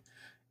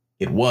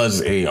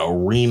was a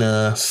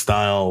arena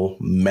style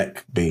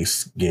mech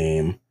based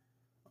game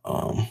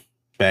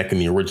back in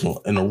the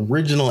original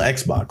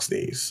Xbox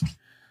days.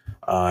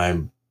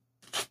 I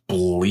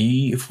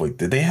believe. Wait,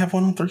 did they have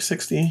one on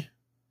 360?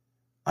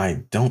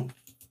 I don't.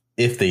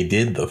 If they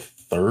did, the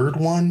third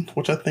one,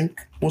 which I think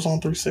was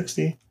on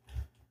 360,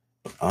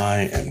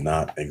 I am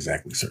not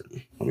exactly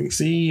certain. Let me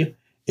see.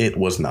 It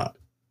was not.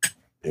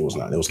 It was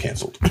not. It was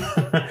canceled.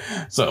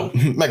 So,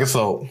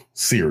 MechAssault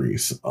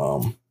series.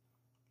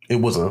 It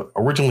was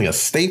originally a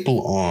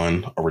staple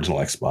on original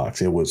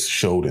Xbox. It was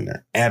showed in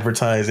their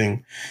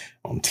advertising,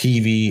 on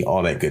TV,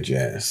 all that good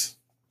jazz.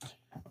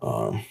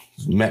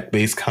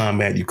 Mech-based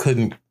combat. You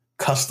couldn't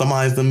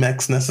customize the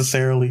mechs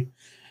necessarily,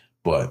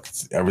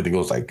 but everything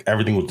was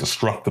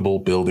destructible.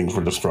 Buildings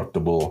were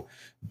destructible.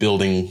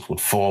 Buildings would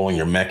fall on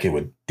your mech. It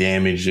would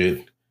damage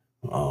it.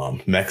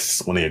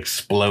 Mechs, when they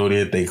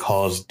exploded, they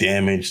caused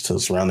damage to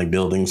surrounding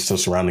buildings, to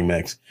surrounding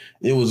mechs.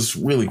 It was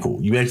really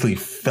cool. You actually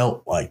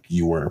felt like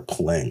you were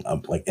playing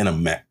like in a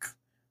mech.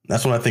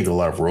 That's what I think a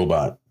lot of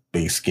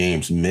robot-based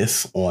games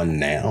miss on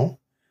now.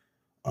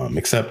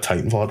 Except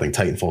Titanfall. I think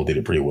Titanfall did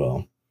it pretty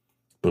well.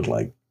 But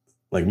like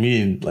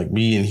me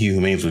and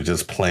Humains were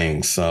just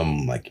playing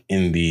some like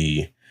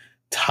indie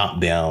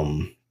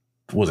top-down.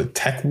 Was it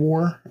Tech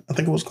War? I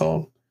think it was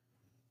called.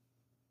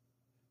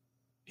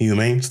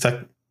 Humains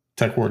Tech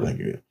War. Thank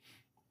you.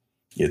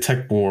 Yeah,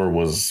 Tech War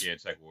was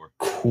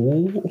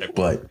cool,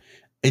 but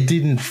it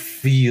didn't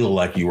feel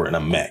like you were in a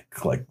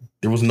mech. Like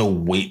there was no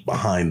weight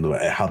behind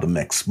how the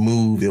mechs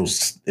moved.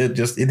 It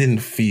didn't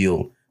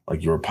feel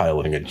like you were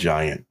piloting a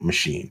giant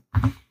machine.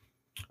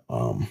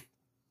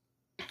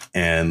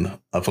 And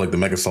I feel like the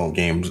MechAssault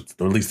games,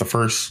 or at least the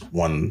first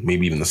one,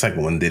 maybe even the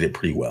second one, did it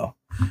pretty well.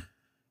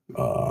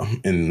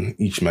 And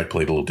each mech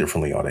played a little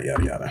differently, all that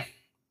yada yada.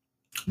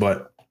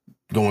 But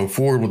going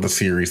forward with the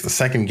series, the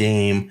second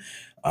game,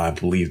 I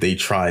believe they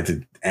tried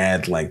to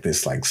add like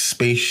this like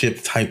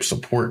spaceship type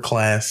support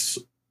class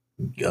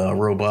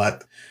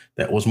robot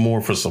that was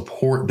more for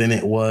support than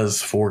it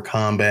was for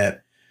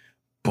combat.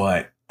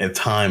 But at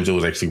times it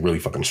was actually really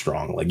fucking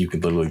strong. Like you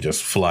could literally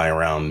just fly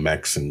around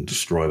mechs and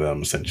destroy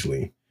them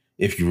essentially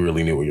if you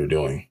really knew what you're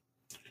doing.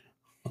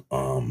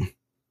 But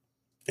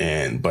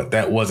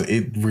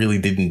it really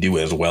didn't do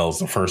as well as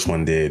the first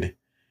one did.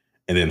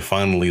 And then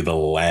finally the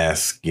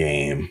last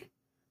game,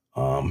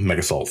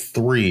 MechAssault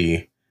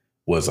 3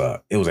 was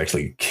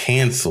actually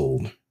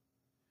canceled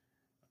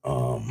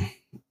for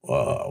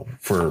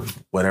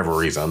whatever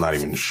reason. I'm not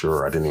even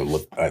sure. I didn't even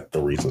look at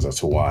the reasons as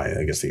to why.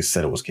 I guess they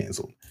said it was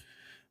canceled.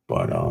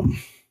 But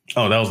that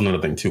was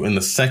another thing too. In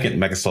the second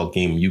MechAssault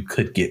game, you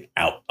could get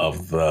out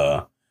of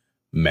the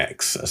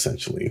mechs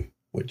essentially,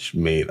 which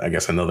made, I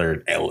guess,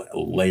 another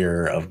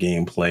layer of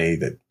gameplay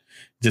that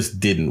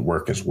just didn't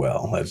work as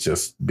well. It's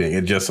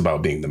just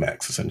about being the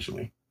mechs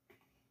essentially.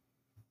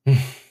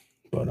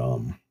 But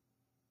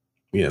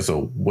yeah.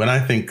 So what I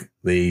think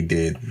they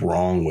did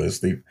wrong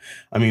was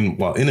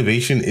while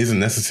innovation isn't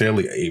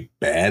necessarily a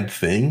bad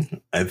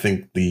thing, I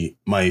think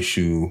my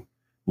issue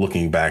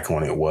looking back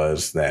on it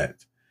was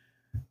that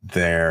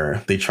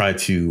they tried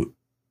to,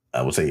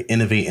 I would say,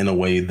 innovate in a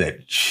way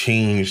that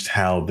changed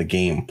how the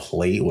game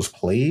was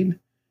played.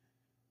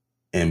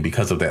 And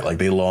because of that, like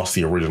they lost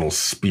the original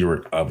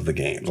spirit of the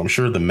games. I'm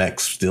sure the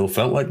mechs still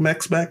felt like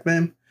mechs back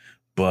then,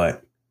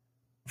 but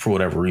for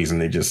whatever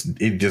reason, it just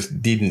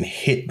didn't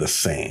hit the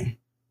same.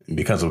 And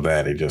because of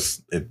that,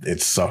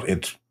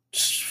 it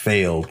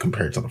failed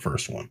compared to the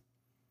first one.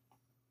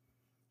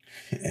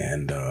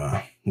 And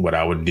what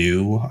I would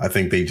do, I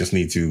think they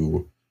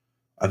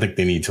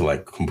need to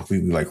like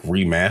completely like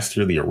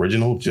remaster the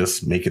original,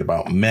 just make it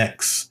about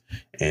mechs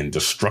and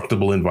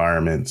destructible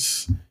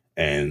environments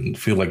and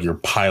feel like you're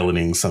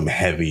piloting some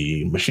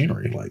heavy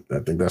machinery. Like I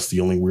think that's the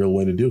only real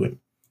way to do it.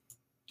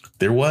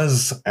 There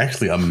was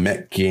actually a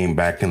mech game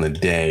back in the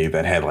day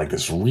that had like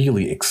this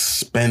really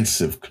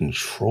expensive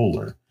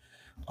controller.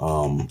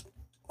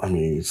 Let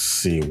me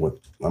see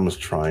I'm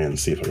just trying and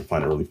see if I can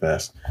find it really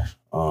fast.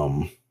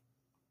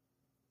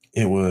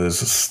 It was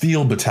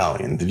Steel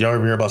Battalion. Did y'all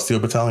ever hear about Steel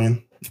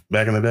Battalion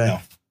back in the day?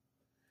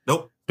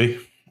 No.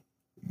 Nope.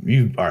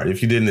 All right.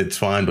 If you didn't, it's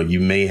fine, but you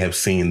may have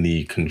seen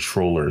the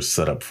controller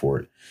set up for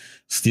it.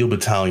 Steel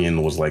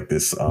Battalion was like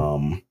this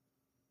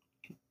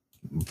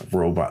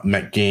robot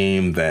mech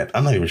game that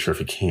I'm not even sure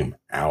if it came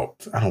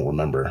out. I don't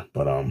remember,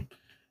 but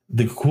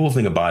the cool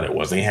thing about it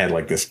was they had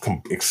like this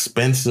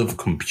expensive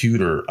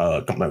computer,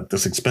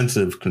 this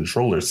expensive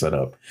controller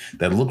setup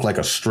that looked like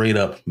a straight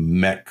up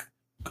mech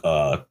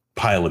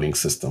piloting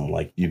system.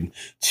 Like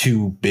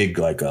two big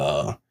like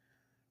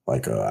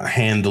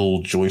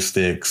handle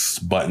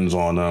joysticks, buttons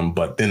on them,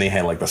 but then they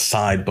had like the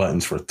side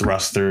buttons for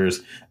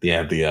thrusters. They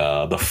had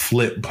the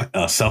flip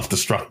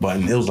self-destruct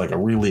button. It was like a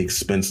really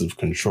expensive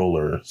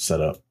controller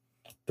setup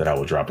that I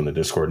will drop in the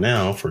Discord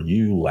now for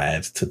you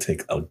lads to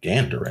take a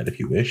gander at if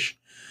you wish.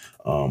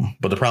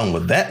 But the problem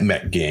with that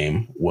mech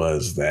game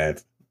was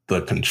that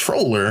the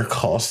controller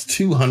cost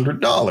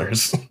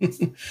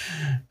 $200.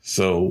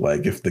 So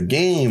like if the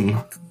game,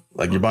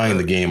 like you're buying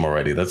the game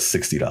already, that's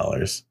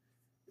 $60.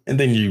 And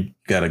then you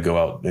got to go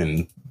out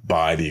and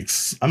buy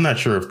I'm not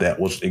sure if that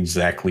was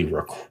exactly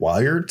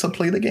required to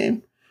play the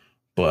game,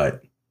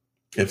 but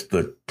if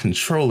the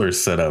controller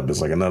setup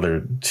is like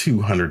another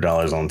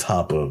 $200 on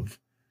top of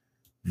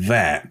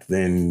that,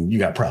 then you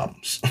got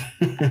problems.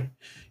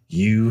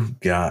 You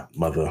got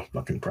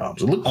motherfucking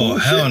problems. It look cool. Oh,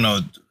 hell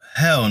no.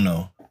 Hell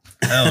no.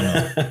 Hell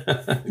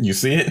no. You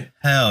see it?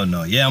 Hell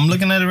no. Yeah, I'm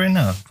looking at it right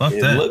now. Fuck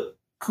that. It look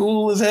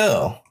cool as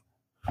hell.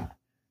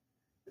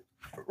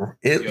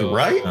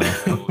 Right?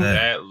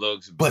 That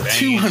looks but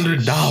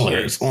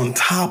 $200 on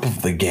top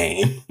of the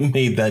game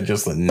made that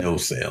just a no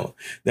sale.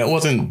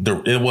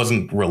 It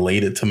wasn't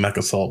related to Mech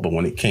Assault, but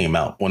when it came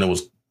out, when it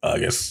was I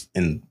guess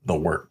in the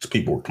works,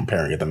 people were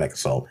comparing it to Mech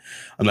Assault.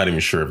 I'm not even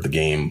sure if the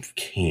game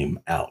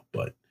came out,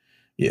 but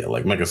yeah,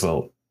 like Mech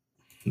Assault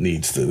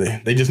needs to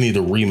they just need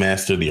to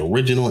remaster the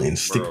original and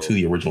stick to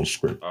the original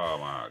script. Oh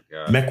my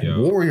god. Mech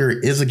Warrior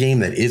is a game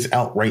that is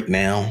out right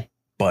now,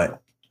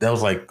 but that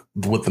was like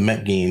with the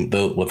Mech game,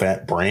 with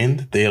that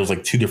brand, there was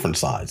like two different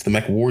sides. The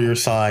Mech Warrior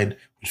side,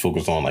 which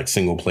focused on like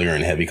single player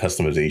and heavy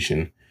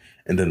customization,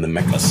 and then the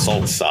Mech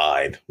Assault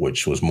side,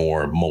 which was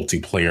more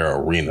multiplayer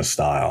arena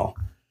style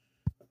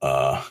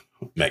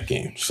Mech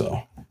game.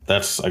 So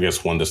that's, I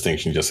guess, one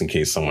distinction, just in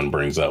case someone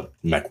brings up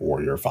Mech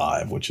Warrior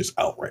 5, which is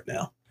out right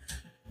now.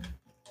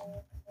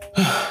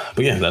 But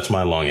yeah, that's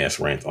my long ass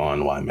rant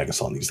on why Mech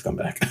Assault needs to come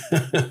back.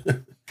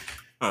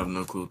 I have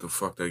no clue what the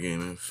fuck that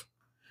game is.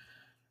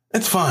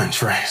 It's fine,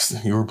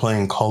 Trace. You were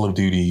playing Call of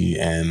Duty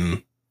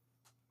and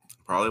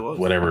probably was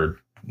whatever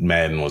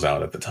Madden was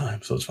out at the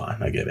time, so it's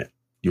fine. I get it.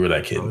 You were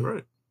that kid.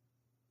 Right.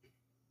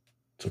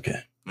 It's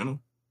okay. You know,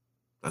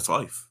 that's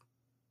life.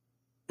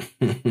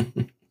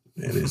 It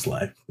is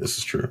life. This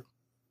is true.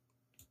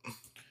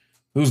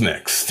 Who's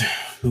next?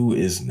 Who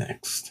is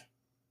next?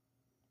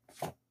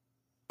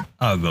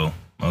 I'll go.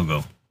 I'm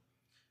going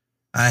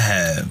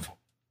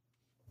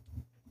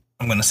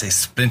to say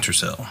Splinter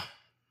Cell.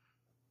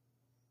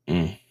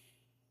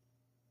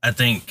 I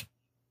think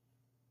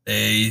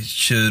they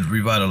should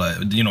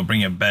revitalize,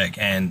 bring it back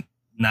and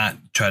not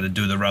try to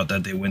do the route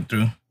that they went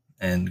through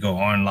and go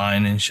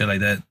online and shit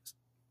like that.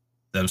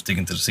 That was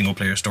sticking to the single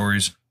player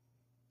stories.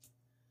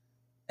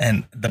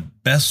 And the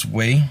best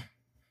way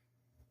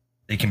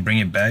they can bring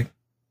it back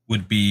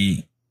would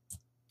be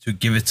to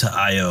give it to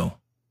IO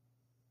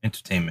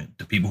Entertainment,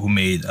 the people who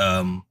made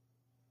Hitman,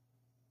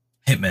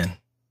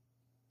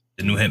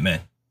 the new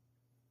Hitman.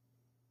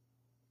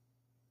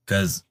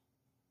 Because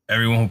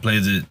everyone who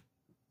plays it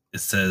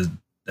says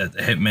that the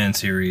Hitman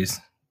series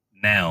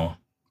now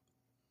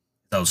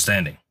is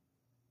outstanding.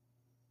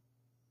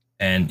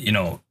 And,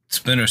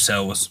 Splinter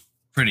Cell was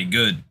pretty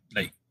good,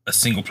 like a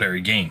single player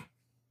game.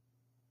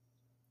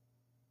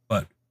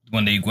 But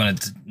when they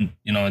went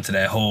into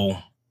that whole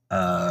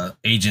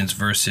agents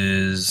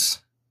versus,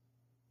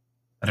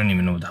 I don't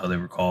even know what the hell they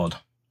were called.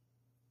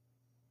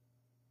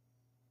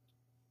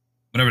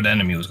 Whatever the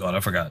enemy was called, I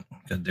forgot,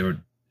 because they were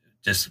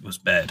was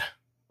bad.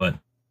 But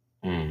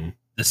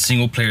the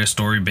single player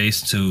story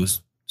base to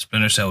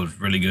Splinter Cell was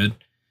really good.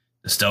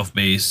 The stealth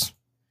base,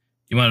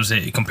 you might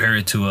say compare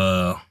it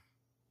to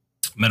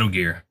Metal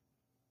Gear.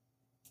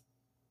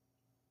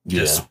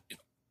 Just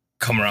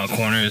come around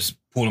corners,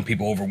 pulling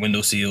people over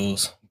window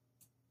seals.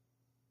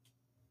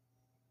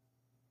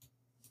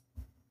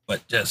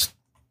 But just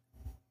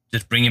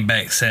bringing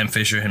back Sam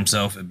Fisher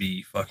himself would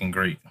be fucking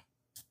great.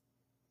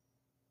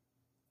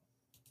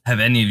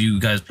 Have any of you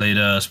guys played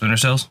Splinter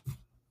Cells?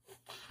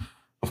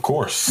 Of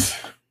course.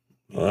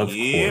 Of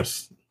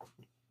course.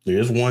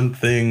 There's one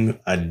thing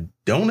I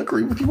don't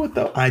agree with you with,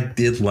 though. I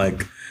did like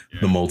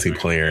the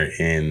multiplayer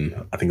in,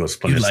 I think it was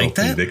Splinter Cell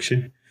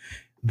Conviction.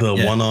 The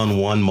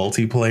one-on-one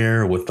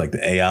multiplayer with like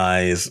the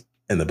AIs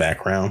in the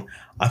background.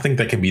 I think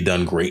that can be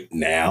done great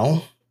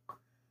now.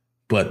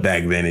 But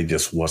back then it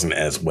just wasn't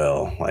as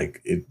well.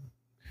 Like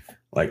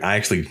I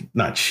actually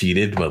not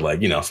cheated, but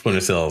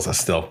Splinter Cell is a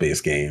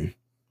stealth-based game.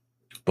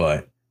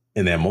 But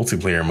in that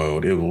multiplayer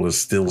mode, it was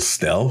still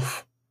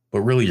stealth.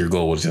 But really your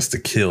goal was just to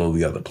kill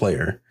the other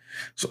player.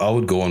 So I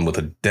would go in with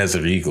a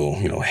Desert Eagle,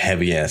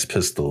 heavy ass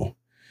pistol,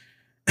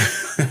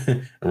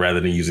 rather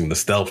than using the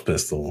stealth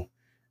pistol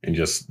and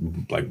just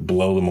like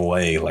blow them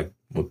away like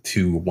with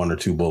one or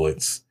two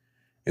bullets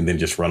and then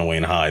just run away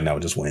and hide and I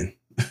would just win.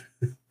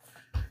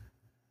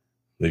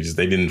 They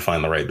didn't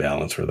find the right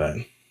balance for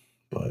that.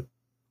 But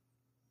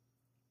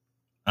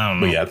I don't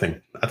know. But yeah,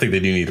 I think they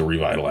do need to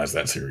revitalize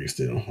that series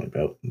too. Like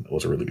that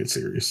was a really good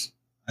series.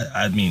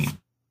 I mean,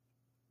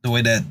 the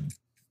way that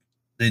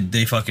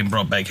they fucking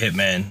brought back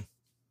Hitman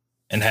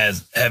and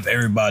have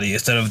everybody,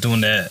 instead of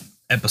doing that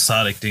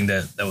episodic thing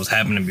that was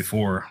happening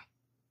before,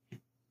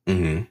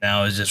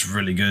 now it's just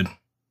really good.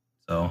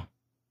 So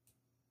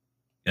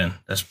yeah,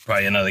 that's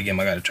probably another game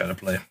I got to try to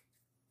play.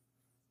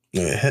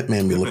 Yeah,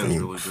 Hitman be looking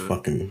really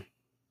fucking.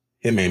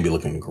 Hitman be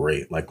looking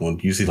great. Like when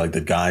you see like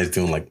the guys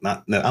doing like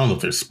I don't know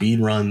if they're speed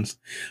runs,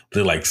 but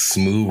they're like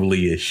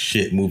smoothly as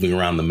shit moving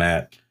around the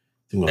map.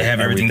 Doing, they have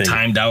everything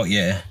timed out,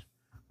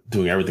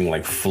 doing everything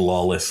like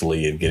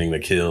flawlessly and getting the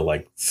kill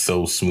like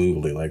so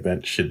smoothly. Like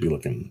that should be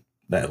looking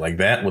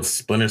that with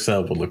Splinter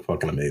Cell would look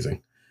fucking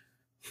amazing.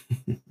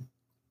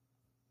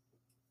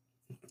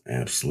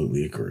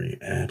 Absolutely agree.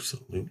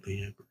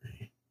 Absolutely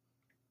agree.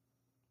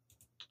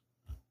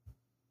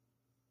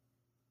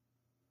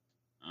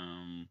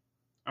 I'm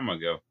gonna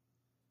go.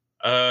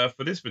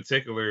 For this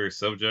particular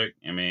subject,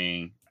 I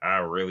mean, I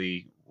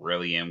really,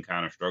 really am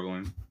kind of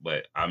struggling,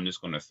 but I'm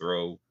just gonna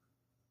throw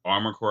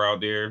Armor Core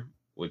out there,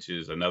 which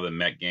is another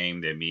mech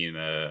game that me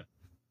and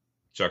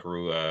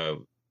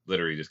Chuckaroo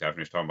literally just got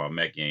finished talking about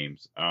mech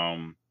games.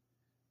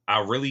 I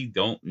really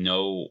don't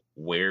know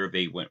where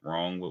they went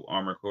wrong with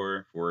Armor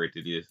Core for it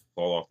to just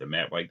fall off the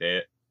map like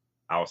that.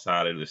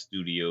 Outside of the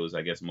studios,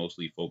 I guess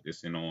mostly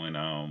focusing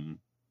on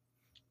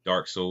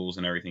Dark Souls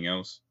and everything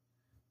else.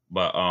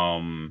 But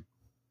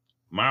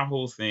my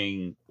whole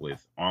thing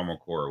with Armor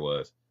Core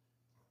was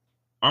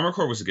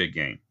a good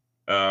game.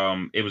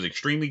 It was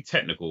extremely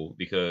technical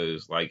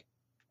because like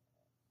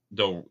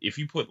if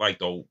you put like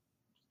the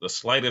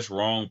slightest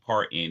wrong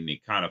part in,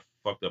 it kind of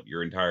fucked up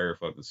your entire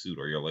fucking suit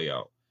or your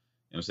layout.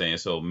 You know what I'm saying?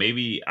 So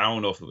maybe I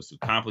don't know if it was too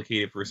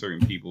complicated for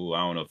certain people.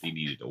 I don't know if they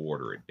needed to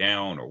order it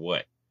down or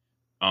what.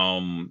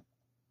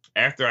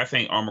 After I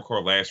think Armor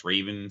Core Last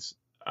Raven,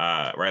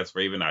 I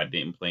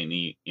didn't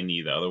play any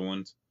of the other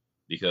ones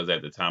because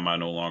at the time I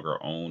no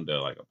longer owned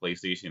like a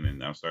PlayStation,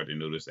 and I'm starting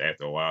to notice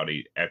after a while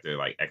after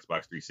like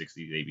Xbox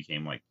 360 they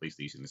became like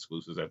PlayStation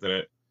exclusives after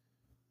that.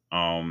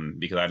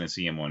 Because I didn't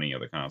see them on any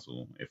other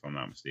console, if I'm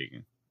not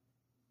mistaken.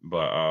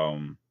 But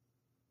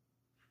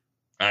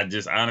I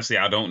just honestly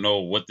I don't know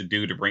what to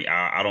do to bring.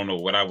 I don't know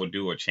what I would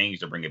do or change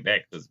to bring it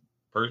back because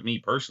me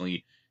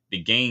personally,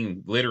 the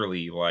game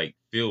literally like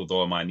filled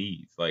all my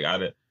needs.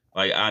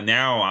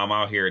 Now I'm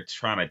out here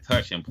trying to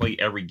touch and play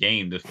every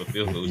game to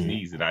fulfill those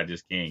needs that I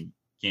just can't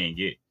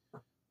get.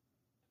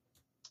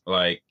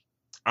 Like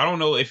I don't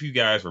know if you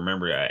guys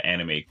remember an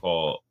anime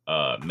called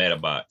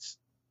Metabots,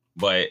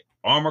 but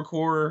Armor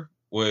Core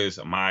was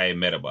my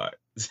Metabot.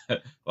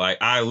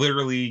 Like I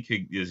literally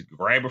could just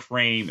grab a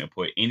frame and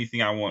put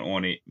anything I want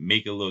on it,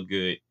 make it look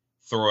good,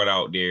 throw it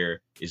out there.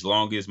 As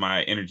long as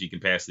my energy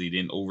capacity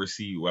didn't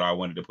oversee what I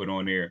wanted to put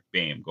on there,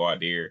 bam, go out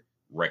there,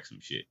 wreck some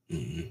shit.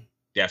 Mm-hmm.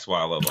 That's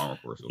why I love Armor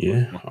Core so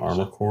much.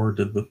 Armor Core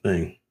did the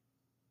thing.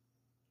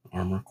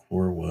 Armor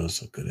Core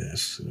was a good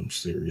ass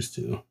series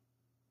too.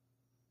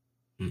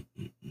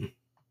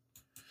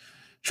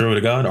 True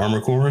to God,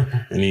 Armor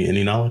Core.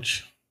 Any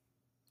knowledge?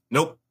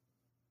 Nope.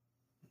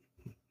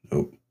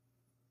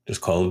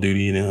 Just Call of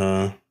Duty and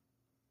I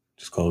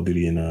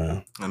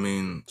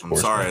mean, I'm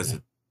sorry. As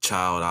a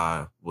child,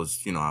 I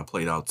was, I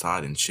played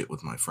outside and shit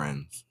with my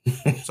friends.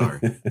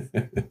 Sorry,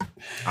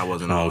 I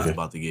wasn't always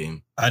about the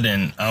game. I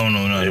don't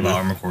know nothing about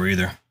Armor Core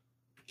either.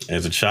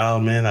 As a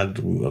child, man,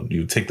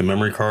 you take the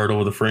memory card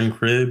over the friend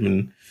crib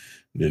and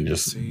then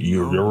just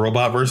your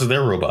robot versus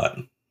their robot.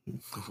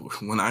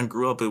 When I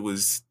grew up, it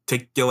was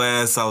take your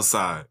ass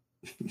outside.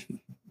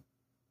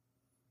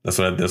 That's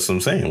what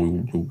I'm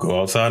saying. We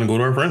go outside and go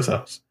to our friend's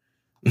house.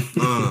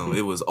 No.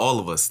 It was all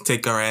of us.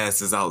 Take our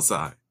asses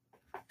outside.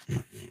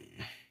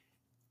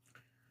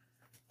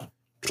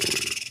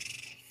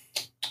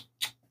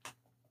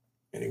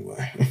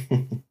 Anyway.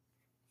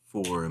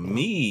 For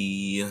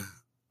me,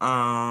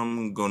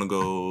 I'm going to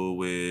go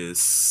with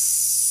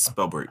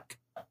Spellbreak.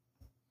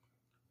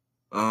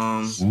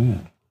 I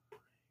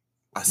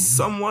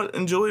somewhat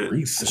enjoy it.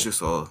 Recent. It's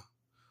just a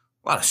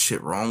lot of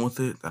shit wrong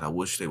with it that I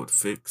wish they would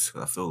fix.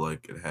 I feel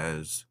like it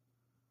has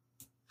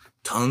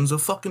tons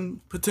of fucking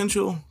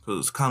potential because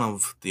it's kind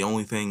of the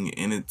only thing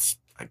in its,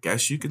 I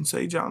guess you can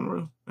say,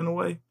 genre in a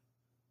way.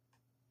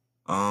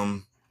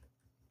 I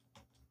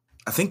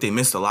think they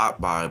missed a lot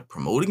by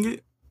promoting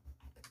it.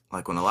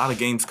 Like when a lot of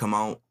games come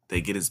out,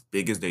 they get as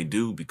big as they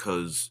do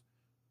because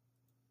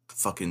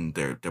fucking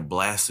they're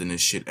blasting this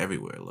shit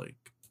everywhere. Like,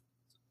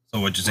 so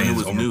what you're saying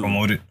is over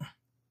promoted?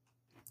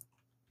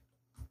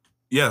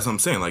 Yeah, that's what I'm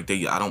saying. Like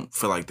I don't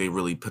feel like they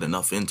really put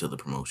enough into the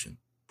promotion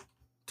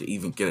to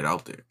even get it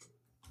out there.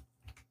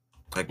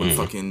 Like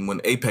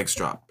when Apex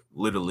dropped,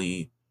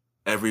 literally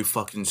every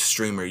fucking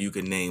streamer you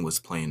could name was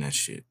playing that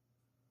shit.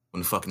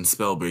 When fucking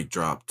Spellbreak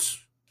dropped,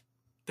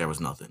 there was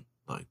nothing.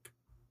 Like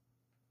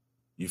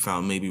you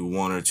found maybe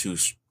one or two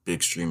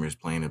big streamers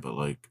playing it, but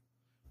like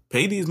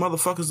pay these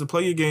motherfuckers to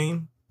play your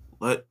game,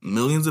 let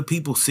millions of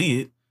people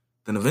see it,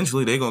 then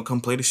eventually they're gonna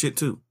come play the shit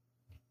too.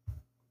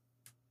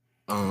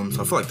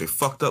 So I feel like they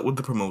fucked up with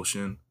the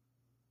promotion.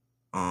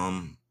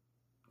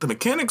 The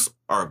mechanics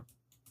are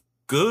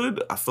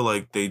good. I feel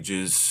like they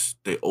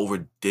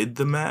overdid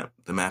the map.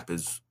 The map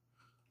is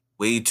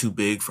way too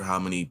big for how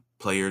many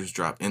players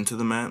drop into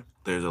the map.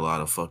 There's a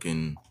lot of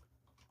fucking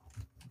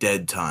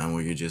dead time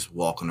where you're just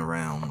walking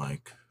around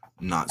like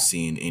not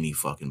seeing any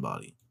fucking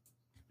body.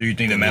 Do you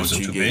think the maps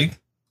are too big?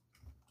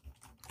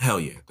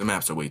 Hell yeah, the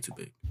maps are way too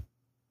big.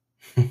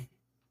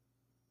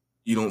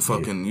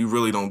 You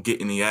really don't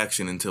get any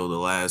action until the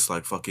last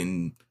like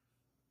fucking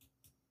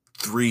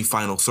 3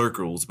 final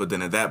circles, but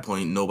then at that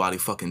point nobody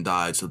fucking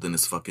died, so then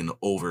it's fucking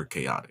over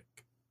chaotic.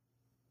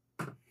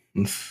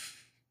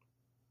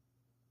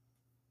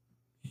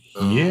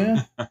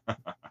 Yeah.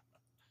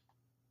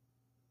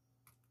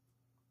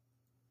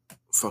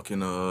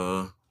 fucking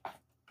I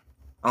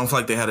don't feel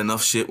like they had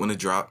enough shit when it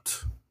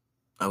dropped.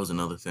 That was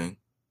another thing.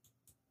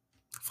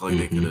 I feel like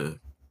they could have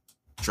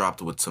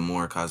dropped with some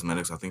more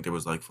cosmetics. I think there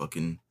was like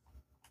fucking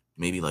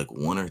maybe like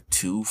 1 or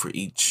 2 for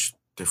each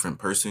different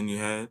person you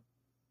had.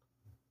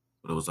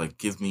 But it was like,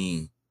 give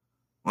me.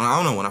 Well, I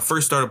don't know. When I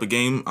first start up a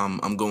game,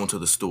 I'm going to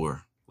the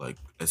store like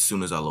as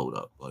soon as I load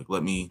up. Like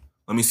let me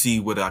see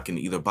what I can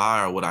either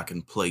buy or what I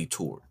can play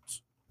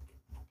towards.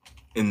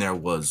 And there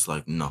was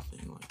like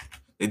nothing. Like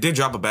they did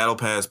drop a battle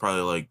pass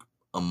probably like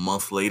a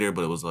month later,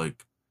 but it was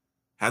like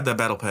had that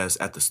battle pass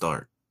at the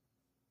start.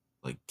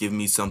 Like give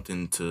me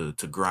something to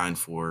grind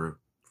for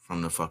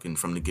from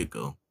the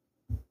get-go.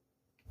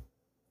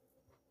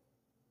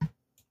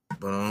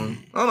 But I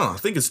don't know. I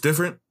think it's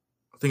different.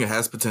 I think it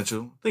has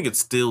potential. I think it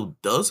still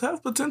does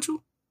have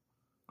potential.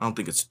 I don't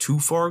think it's too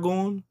far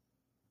gone.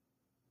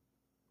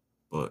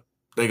 But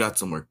they got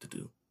some work to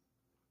do.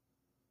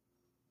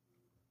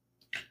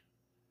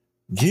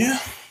 Yeah,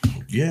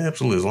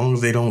 absolutely. As long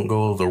as they don't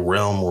go the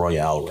Realm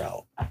Royale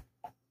route.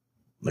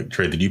 Like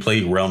Trey, did you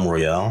play Realm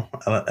Royale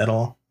at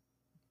all?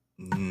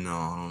 No,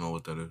 I don't know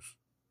what that is.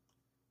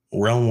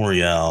 Realm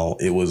Royale,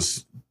 it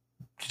was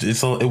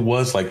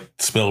like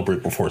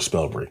Spellbreak before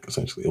Spellbreak,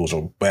 essentially. It was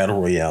a battle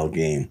royale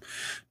game,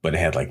 but it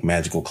had like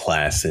magical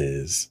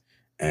classes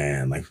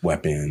and like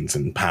weapons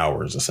and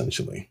powers,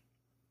 essentially.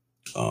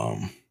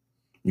 You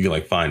can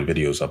like find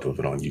videos up of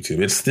it on YouTube.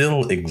 It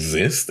still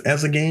exists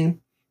as a game,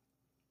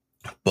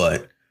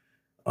 but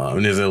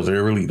and there was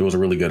a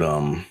really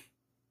good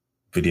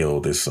video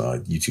this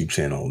YouTube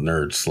channel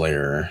Nerd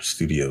Slayer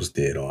Studios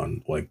did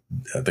on like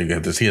I think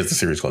he has the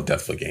series called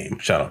Death of a Game.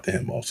 Shout out to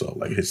him also.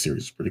 Like his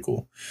series is pretty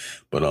cool.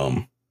 But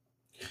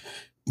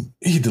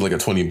he did like a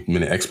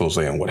 20-minute expose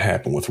on what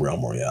happened with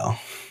Realm Royale.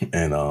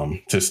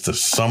 And just to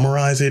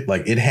summarize it,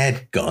 like it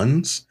had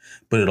guns,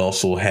 but it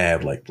also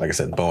had like I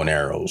said, bow and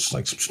arrows,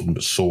 like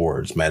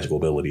swords, magical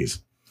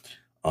abilities.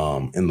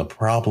 And the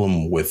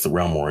problem with the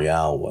Realm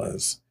Royale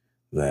was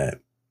that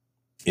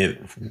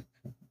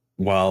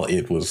while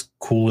it was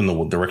cool in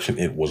the direction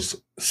it was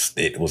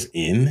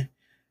in,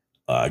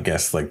 I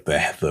guess like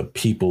the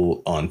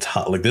people on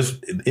top, like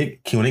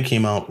when it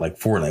came out, like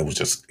Fortnite was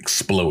just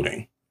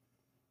exploding,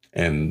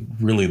 and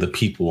really the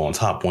people on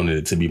top wanted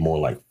it to be more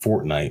like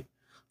Fortnite,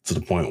 to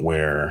the point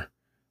where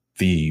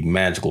the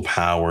magical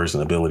powers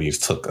and abilities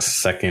took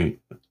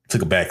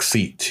a back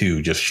seat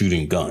to just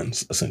shooting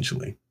guns,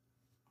 essentially.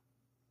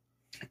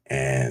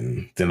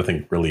 And then I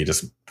think really it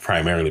just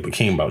primarily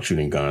became about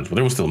shooting guns, but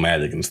there was still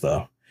magic and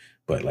stuff.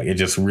 But like it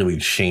just really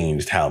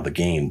changed how the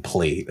game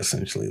played,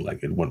 essentially.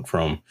 Like it went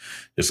from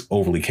just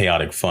overly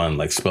chaotic fun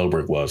like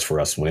Spellbreak was for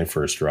us when it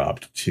first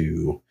dropped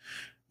to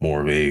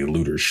more of a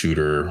looter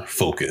shooter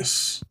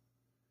focus.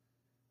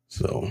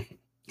 So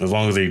I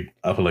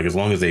feel like as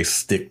long as they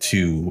stick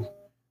to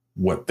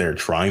what they're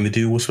trying to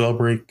do with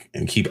Spellbreak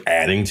and keep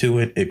adding to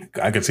it,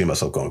 I could see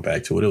myself going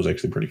back to it. It was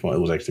actually pretty fun. It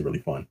was actually really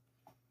fun.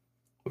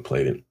 We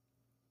played it.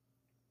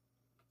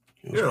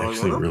 Yeah,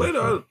 like when I played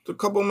a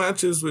couple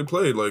matches we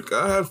played, like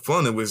I had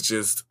fun. It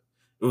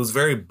was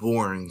very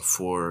boring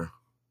for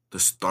the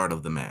start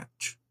of the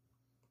match.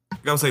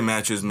 Like, I would say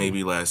matches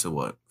maybe lasted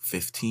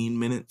 15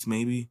 minutes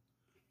maybe,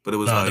 but it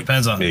was like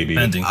depends on maybe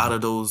depending. out of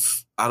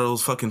those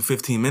fucking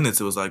 15 minutes,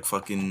 it was like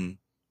fucking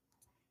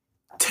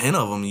 10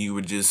 of them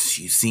you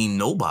seen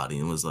nobody,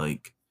 and was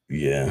like,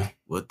 yeah,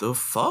 what the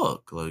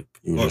fuck? Like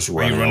you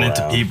Or you run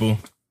into people,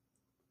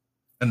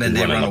 and then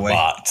they run away.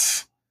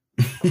 Bots.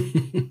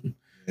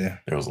 Yeah,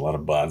 there was a lot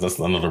of bots. That's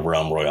another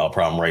Realm Royale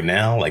problem right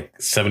now. Like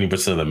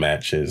 70% of the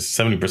matches,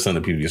 70% of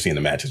the people you see in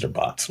the matches are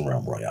bots in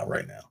Realm Royale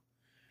right now.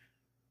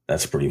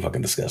 That's pretty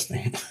fucking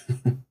disgusting.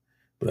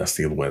 But that's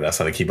the other way. That's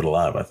how they keep it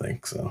alive, I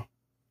think. So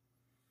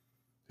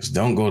just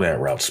don't go that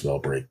route,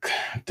 Spellbreak.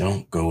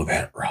 Don't go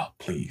that route,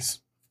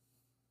 please.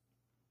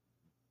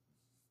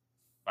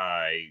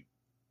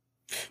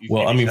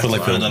 Well, I mean, for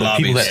like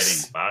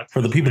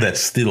the people that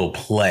still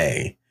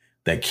play,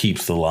 that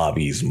keeps the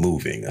lobbies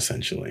moving,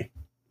 essentially.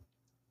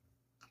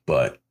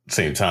 But at the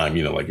same time,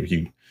 you know, like if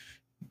you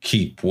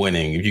keep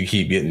winning, if you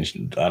keep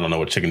getting, I don't know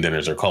what chicken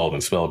dinners are called in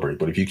Spellbreak,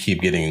 but if you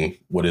keep getting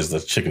what is the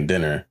chicken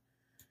dinner,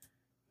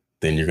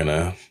 then you're going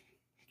to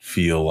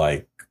feel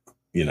like,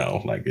 you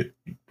know, like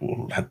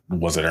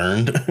was it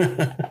earned?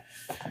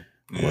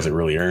 Was it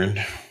really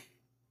earned?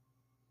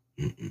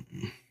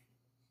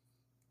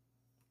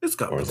 It's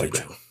got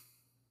potential.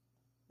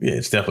 Yeah,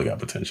 it's definitely got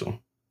potential.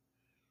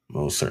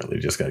 Most certainly,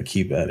 just got to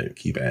keep at it,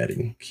 keep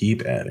adding.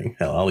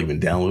 Hell, I'll even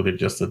download it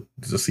just to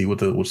see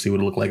what it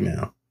look like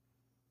now.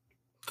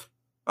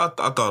 I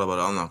thought about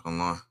it. I'm not gonna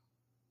lie.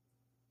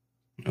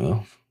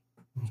 Well,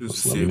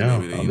 just to see if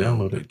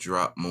maybe they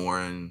drop more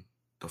in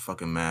the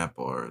fucking map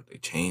or they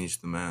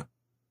change the map.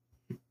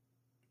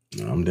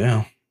 I'm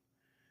down.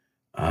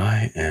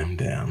 I am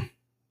down.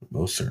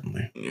 Most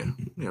certainly.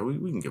 Yeah,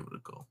 we can give it a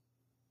go.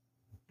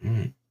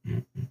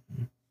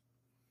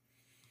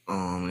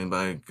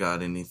 Anybody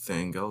got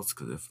anything else?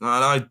 Because if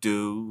not, I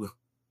do.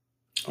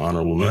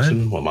 Honorable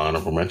mention. Well, my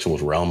honorable mention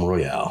was Realm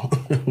Royale,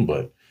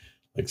 but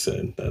like I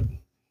said,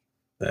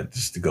 that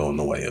just to go in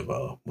the way of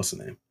what's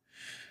the name?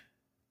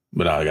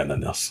 But I got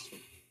nothing else.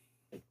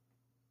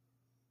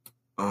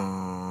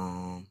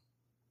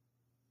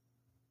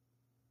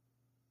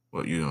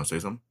 What, you gonna say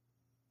something?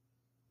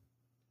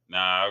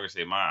 Nah, I was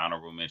gonna say my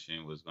honorable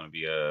mention was gonna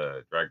be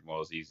Dragon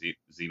Ball Z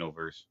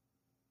Xenoverse.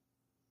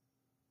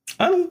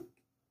 I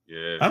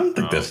don't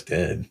think that's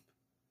dead.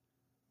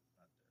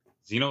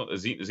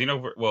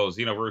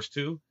 Xenoverse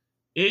 2,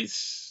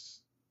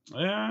 it's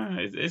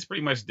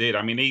pretty much dead.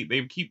 I mean,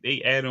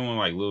 they add on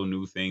like little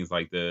new things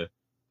like the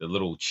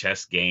little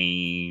chess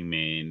game,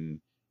 and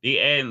they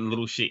add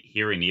little shit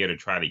here and there to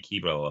try to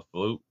keep it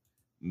afloat.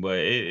 But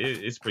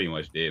it's pretty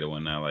much dead or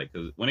whatnot. Like,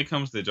 cause when it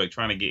comes to like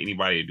trying to get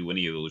anybody to do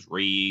any of those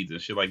raids and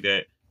shit like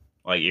that,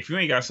 like if you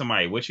ain't got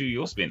somebody with you,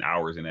 you'll spend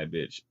hours in that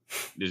bitch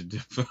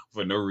just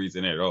for no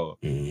reason at all.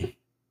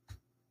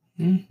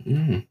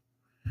 Mm-hmm.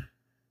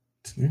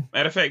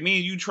 Matter of fact, me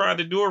and you tried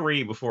to do a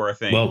raid before, I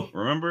think. Well,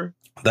 remember?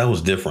 That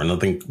was different. I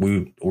think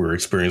we were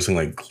experiencing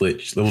like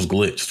glitch. It was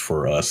glitched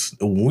for us.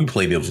 When we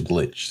played, it was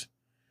glitched.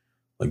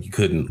 Like you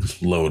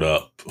couldn't load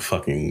up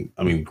fucking,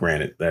 I mean,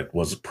 granted, that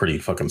was a pretty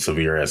fucking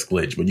severe ass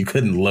glitch, but you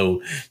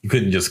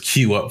couldn't just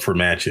queue up for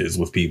matches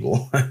with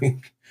people.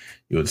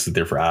 You would sit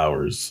there for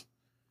hours.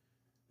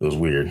 It was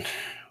weird. It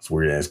was a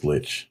weird ass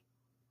glitch.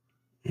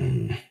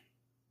 I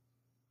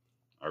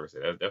would say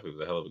that definitely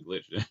was a hell of a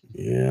glitch.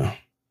 Yeah.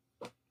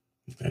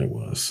 That it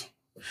was.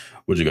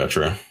 What you got,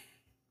 Trey?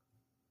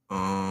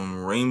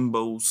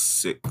 Rainbow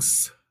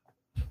Six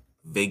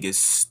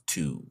Vegas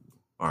 2,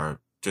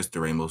 or just the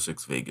Rainbow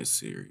Six Vegas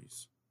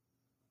series.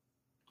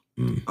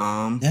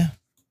 Yeah.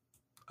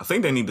 I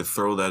think they need to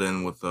throw that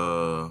in with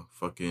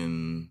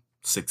fucking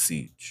Six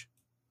Siege.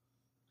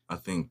 I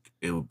think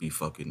it would be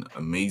fucking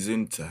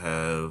amazing to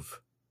have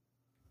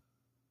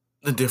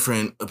the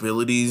different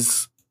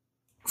abilities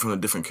from the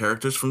different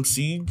characters from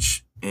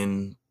Siege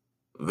in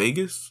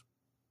Vegas.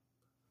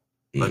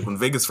 Like when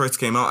Vegas first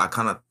came out, I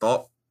kind of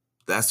thought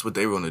that's what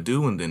they were going to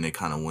do, and then they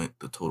kind of went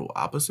the total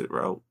opposite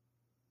route.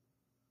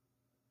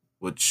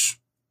 Which,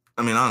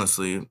 I mean,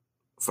 honestly,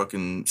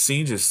 fucking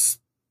Siege it's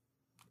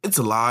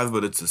alive,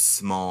 but it's a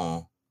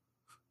small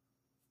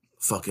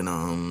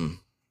fucking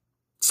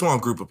small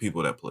group of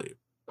people that play it.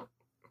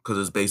 Because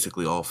it's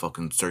basically all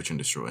fucking search and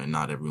destroy, and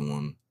not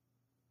everyone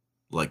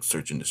likes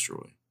search and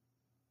destroy.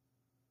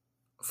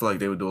 I feel like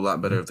they would do a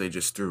lot better if they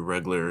just threw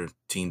regular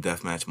team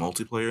deathmatch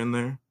multiplayer in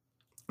there.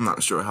 I'm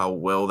not sure how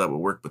well that would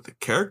work with the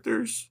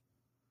characters,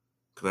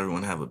 because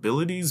everyone have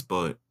abilities,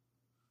 but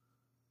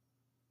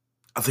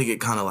I think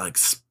it kind of like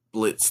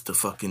splits the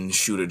fucking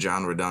shooter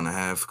genre down to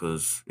half,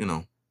 because, you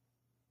know,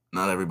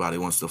 not everybody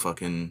wants to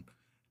fucking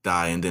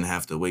die and then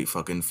have to wait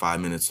fucking 5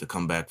 minutes to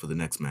come back for the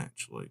next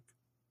match. Like,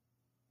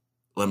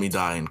 let me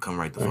die and come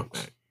right the fuck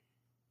back.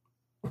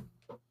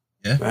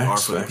 Yeah. Or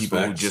for the people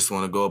who just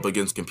want to go up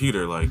against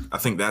computer. Like, I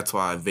think that's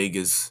why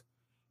Vegas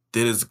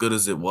did as good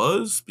as it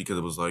was, because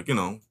it was like, you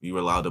know, you were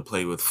allowed to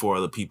play with 4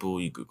 other people.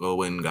 You could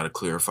go in and got to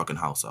clear a fucking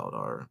house out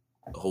or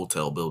a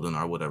hotel building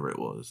or whatever it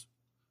was.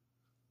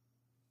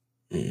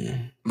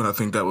 But I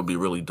think that would be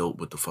really dope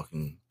with the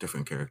fucking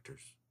different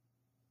characters.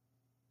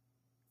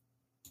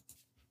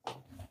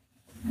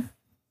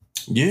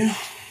 Yeah.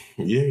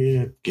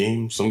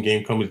 Some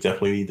game companies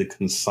definitely need to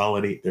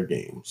consolidate their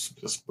games.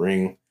 Just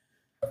bring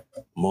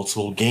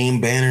multiple game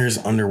banners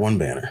under one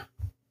banner.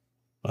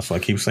 That's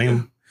what I keep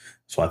saying.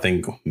 So I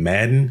think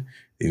Madden,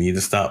 they need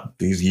to stop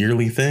these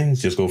yearly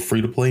things. Just go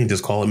free to play and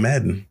just call it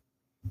Madden.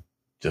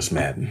 Just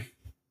Madden.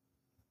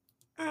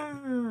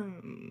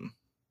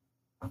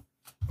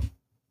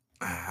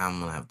 I'm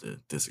gonna have to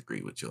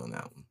disagree with you on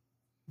that one.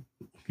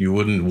 You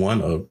wouldn't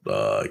want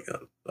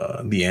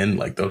the end,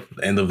 like the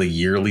end of the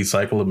yearly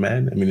cycle of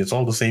Madden? I mean, it's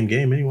all the same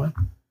game anyway.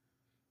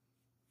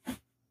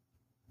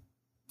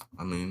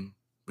 I mean,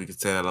 we could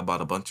say that about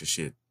a bunch of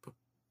shit, but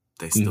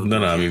they still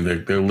no. I mean,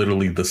 they're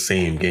literally the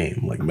same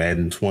game. Like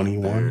Madden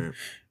 21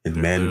 and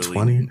Madden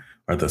 20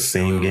 are the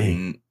same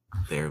game.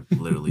 They're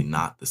literally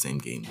not the same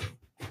game,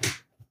 though.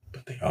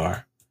 But they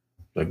are.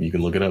 Like, you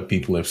can look it up.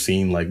 People have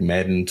seen like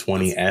Madden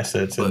 20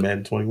 assets in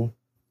Madden 21.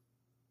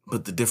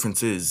 But the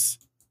difference is,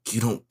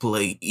 you don't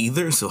play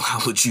either, so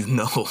how would you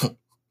know?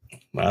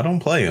 I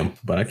don't play them,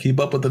 but I keep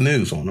up with the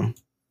news on them.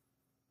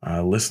 I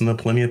listen to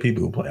plenty of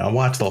people who play. I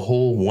watched the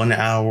whole 1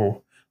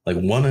 hour, like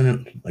one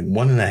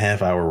and a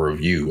half hour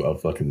review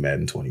of fucking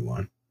Madden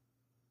 21.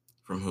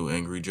 From who?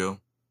 Angry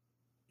Joe?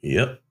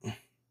 Yep.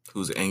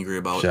 Who's angry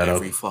about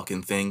every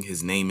fucking thing.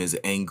 His name is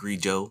Angry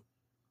Joe.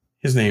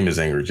 His name is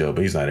Angry Joe,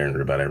 but he's not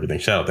angry about everything.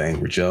 Shout out to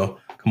Angry Joe.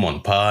 Come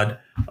on, pod.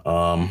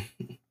 But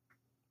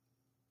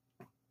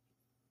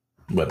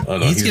no,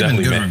 he's giving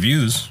good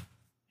reviews.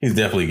 He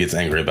definitely gets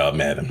angry about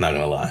Madden. I'm not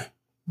gonna lie,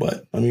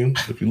 but I mean,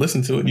 if you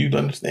listen to it, you'd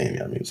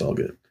understand. I mean, it's all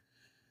good.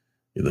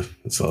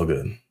 It's all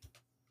good.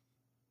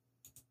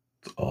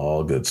 It's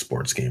all good,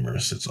 sports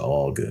gamers. It's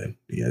all good.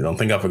 Yeah, don't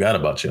think I forgot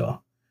about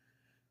y'all.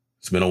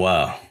 It's been a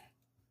while,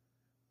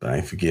 but I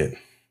ain't forget.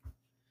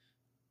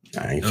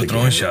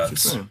 Throwing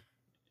shots.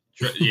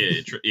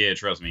 Yeah,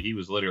 trust me. He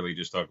was literally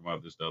just talking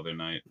about this the other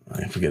night.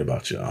 I ain't forget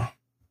about y'all.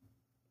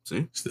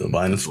 See, still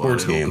buying the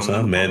sports games,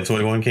 huh? Madden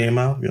 21 came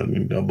out.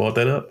 You bought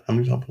that up.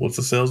 What's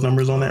the sales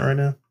numbers on that right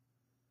now?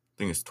 I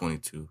think it's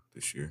 22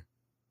 this year.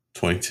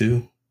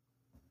 22.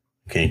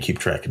 Can't keep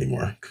track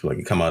anymore. Like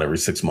it come out every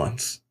 6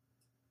 months.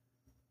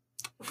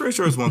 I'm pretty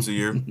sure it's once a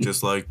year,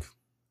 just like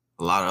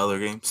a lot of other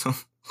games. A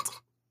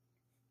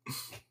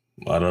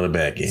lot of other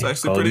bad games.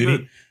 It's actually pretty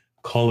good.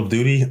 Call of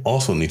Duty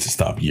also needs to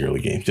stop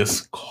yearly games.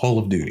 Just Call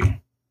of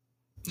Duty.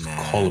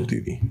 Call of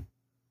Duty.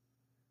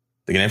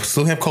 They can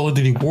still have Call of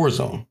Duty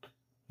Warzone,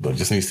 but it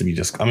just needs to be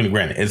just. I mean,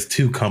 granted, it's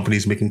 2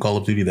 companies making Call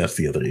of Duty. That's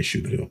the other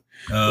issue too.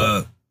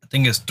 I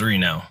think it's 3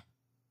 now.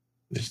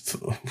 The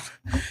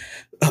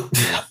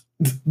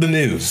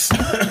news.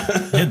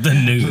 Get the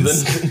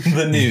news.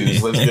 The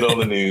news. Let's get on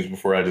the news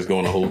before I just go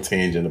on a whole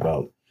tangent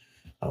about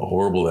how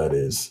horrible that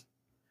is.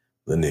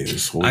 The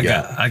news.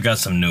 I got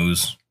some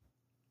news.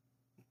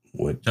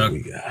 What do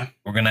we got?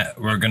 We're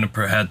gonna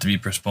have to be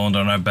postponed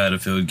on our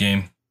Battlefield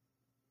game.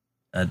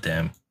 God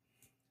damn.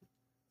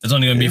 It's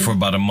only gonna be for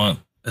about a month.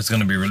 It's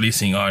gonna be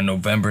releasing on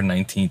November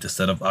 19th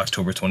instead of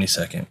October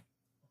 22nd.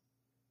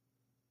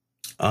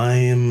 I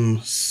am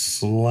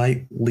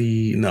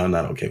slightly not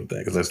okay with that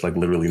because that's like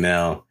literally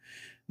now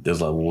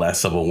there's a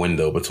less of a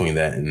window between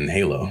that and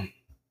Halo.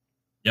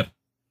 Yep.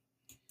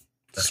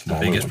 That's the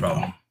biggest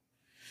problem.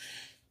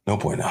 No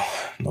bueno.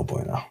 No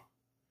bueno.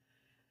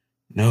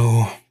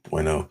 No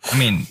bueno. I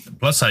mean,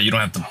 plus side, you don't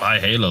have to buy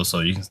Halo,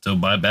 so you can still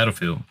buy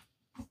Battlefield.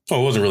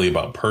 Well, it wasn't really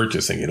about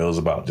purchasing it. It was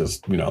about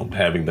just,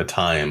 having the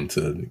time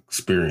to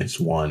experience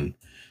one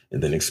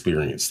and then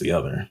experience the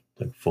other,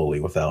 like fully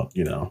without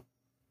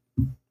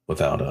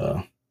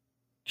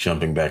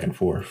jumping back and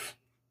forth.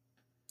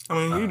 I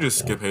mean, you just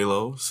skip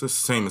Halo. It's the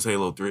same as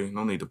Halo 3.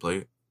 No need to play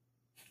it.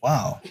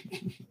 Wow.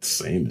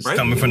 Same as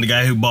coming from the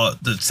guy who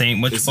bought the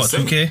same. What you bought?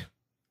 2K?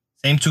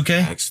 Same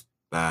 2K?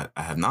 I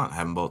have not. I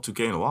haven't bought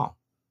 2K in a while.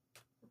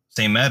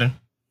 Same Madden.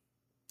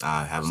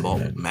 I haven't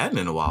bought Madden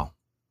in a while.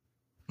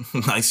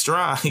 Nice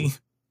try.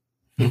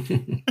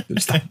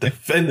 Stop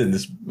defending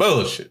this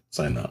bullshit.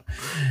 Sign up.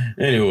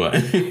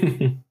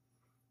 Anyway.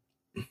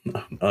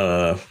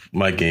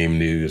 My game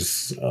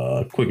news,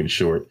 quick and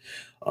short.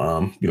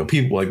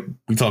 People like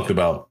we talked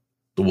about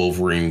the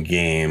Wolverine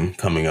game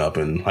coming up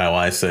and how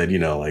I said,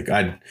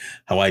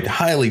 how I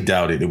highly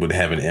doubted it would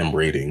have an M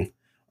rating.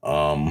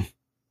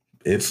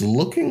 It's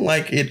looking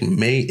like it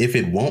may, if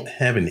it won't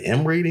have an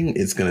M rating,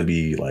 it's going to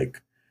be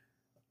like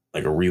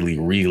a really,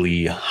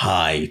 really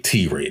high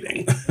T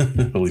rating.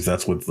 At least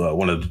that's what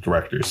one of the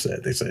directors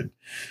said. They said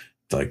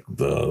like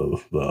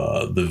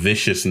the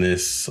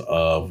viciousness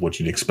of what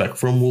you'd expect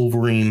from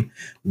Wolverine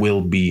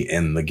will be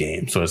in the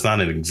game. So it's not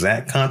an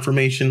exact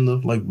confirmation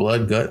of like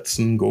blood, guts,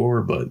 and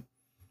gore, but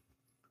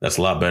that's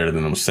a lot better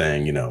than I'm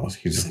saying,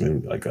 he's just gonna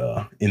be like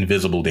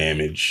invisible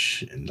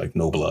damage and like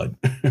no blood.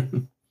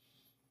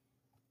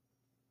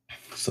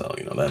 So,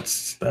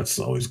 that's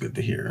always good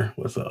to hear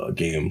with a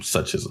game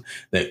such as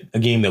that, a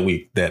game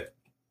that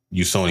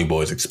you Sony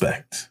boys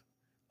expect,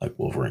 like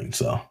Wolverine.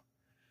 So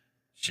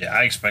shit,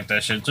 I expect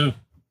that shit too.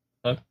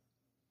 But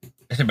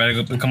it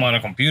better come on a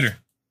computer.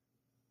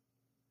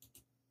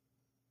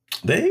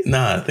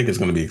 I think it's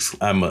going to be.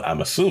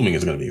 I'm assuming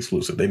it's going to be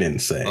exclusive. They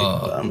didn't say.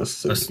 But I'm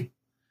assuming.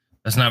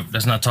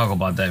 Let's not talk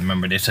about that.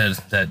 Remember, they said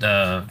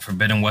that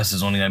Forbidden West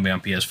is only going to be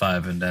on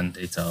PS5, and then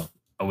they tell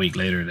a week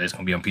later that it's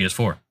going to be on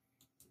PS4.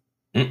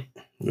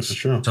 This is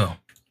true. So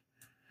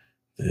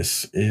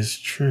this is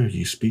true.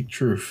 You speak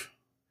truth.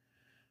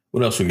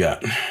 What else we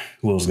got?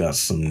 Who else got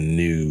some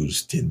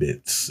news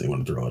tidbits they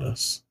want to throw at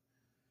us?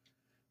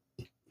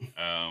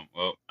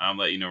 Well, I'm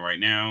letting you know right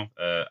now.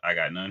 I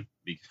got none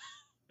because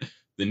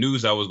the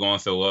news I was going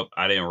to throw up,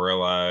 I didn't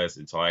realize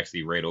until I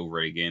actually read over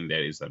it again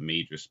that it's a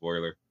major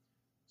spoiler.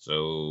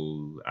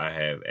 So I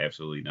have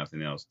absolutely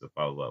nothing else to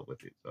follow up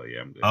with it. So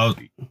yeah, I'm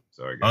good.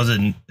 Sorry, guys.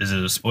 Is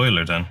it a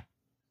spoiler then?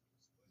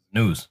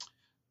 News.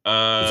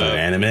 Is it an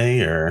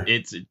anime or?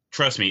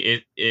 Trust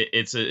me,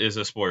 it's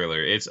a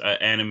spoiler. It's an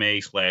anime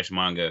 /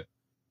 manga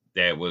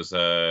that was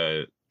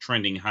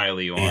trending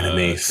highly on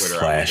anime Twitter.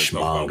 /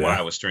 manga. Why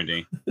I was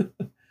trending.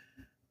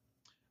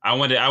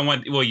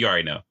 Well, you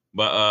already know,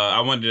 but I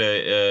wanted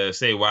to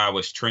say why I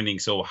was trending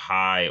so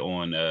high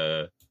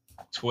on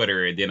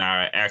Twitter, and then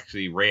I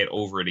actually read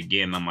over it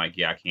again. And I'm like,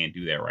 yeah, I can't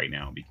do that right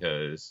now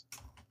because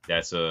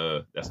that's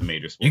a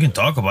major spoiler. You can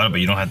talk about it,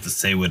 but you don't have to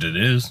say what it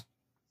is.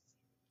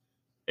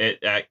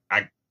 I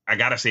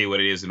gotta say what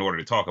it is in order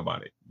to talk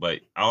about it, but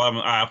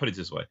I'll put it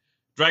this way: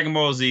 Dragon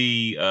Ball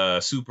Z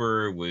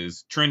Super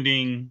was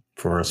trending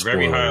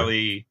very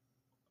highly.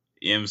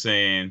 You know what I'm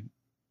saying?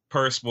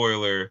 Per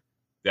spoiler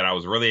that I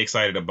was really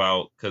excited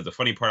about, because the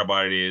funny part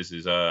about it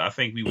is I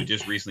think we were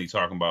just recently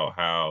talking about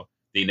how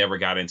they never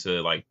got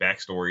into like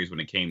backstories when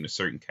it came to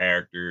certain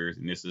characters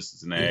and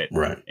this and that,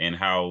 right? And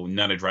how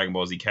none of Dragon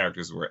Ball Z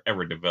characters were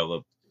ever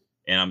developed,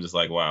 and I'm just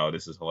like, wow,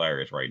 this is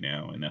hilarious right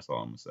now, and that's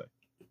all I'm gonna say.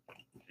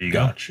 There you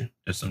go.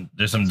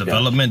 There's some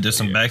development. There's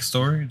some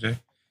backstory.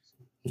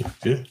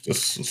 Yeah,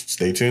 just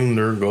stay tuned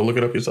or go look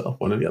it up yourself.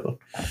 One or the other.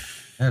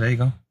 Yeah, there you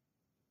go.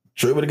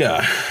 Trey, what we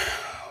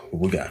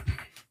got?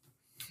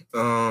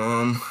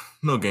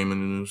 No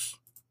gaming news.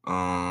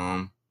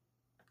 No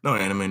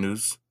anime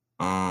news.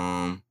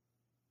 I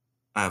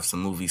have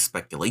some movie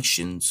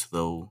speculations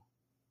though.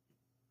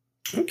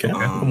 Okay,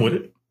 I'm with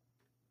it.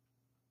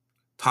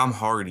 Tom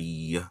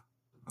Hardy.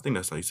 I think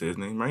that's how you say his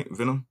name, right?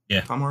 Venom?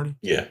 Yeah. Tom Hardy?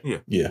 Yeah.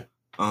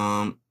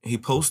 He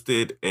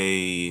posted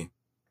a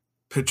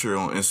picture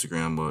on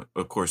Instagram, but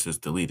of course it's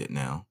deleted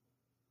now.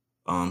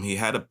 He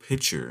had a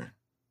picture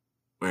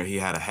where he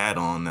had a hat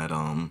on that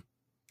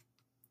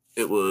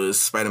it was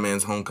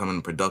Spider-Man's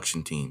Homecoming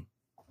production team.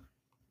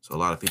 So a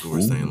lot of people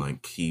were saying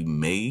like he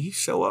may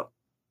show up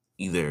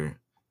either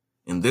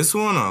in this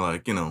one or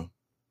like,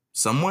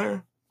 somewhere.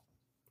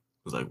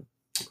 It was like,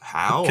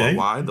 how or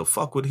why the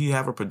fuck would he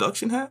have a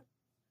production hat?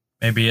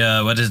 Maybe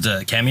what is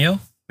the cameo?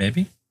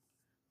 Maybe.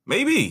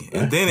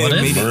 And then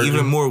it made it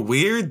even more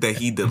weird that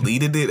he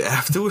deleted it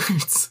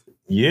afterwards.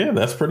 Yeah,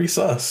 that's pretty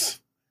sus.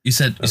 You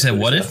said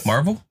what if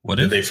Marvel? What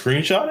if they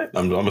screenshot it?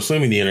 I'm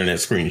assuming the internet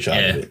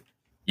screenshotted it.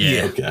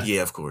 Yeah. Okay.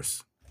 Yeah, of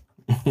course.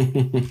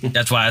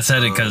 That's why I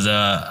said it, because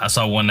I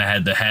saw one that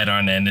had the hat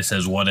on it and it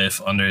says "What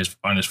if" on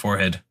his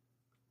forehead.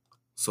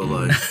 So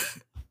like,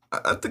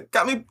 I think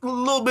got me a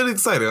little bit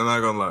excited. I'm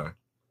not gonna lie.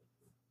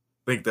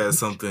 I think that's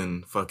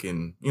something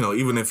fucking,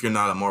 even if you're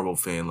not a Marvel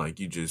fan, like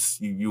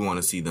you want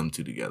to see them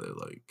two together,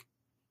 like.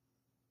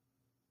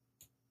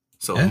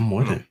 So I'm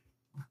with it.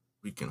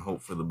 We can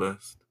hope for the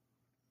best.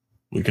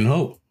 We can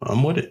hope.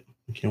 I'm with it.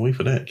 Can't wait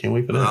for that. I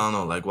don't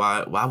know, like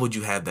why would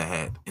you have the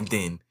hat and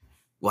then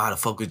why the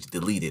fuck would you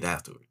delete it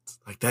afterwards?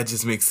 Like that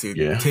just makes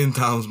it 10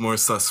 times more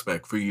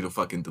suspect for you to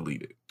fucking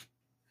delete it.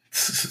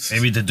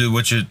 Maybe to do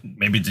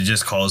maybe to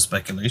just cause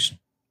speculation.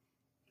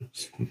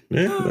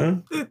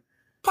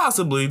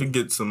 Possibly to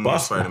get some more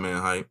Spider-Man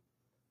hype.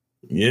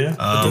 Yeah.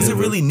 Does it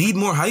really need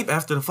more hype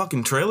after the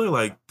fucking trailer?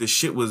 Like, the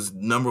shit was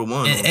number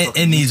one.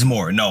 It needs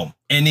more. No,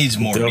 it needs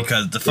more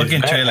because the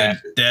fucking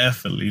trailer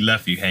definitely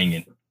left you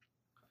hanging.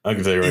 I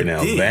can tell you right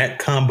now, that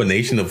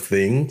combination of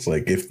things,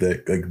 like if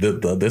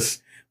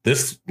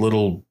this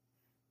little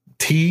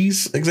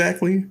tease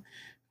exactly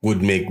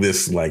would make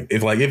this if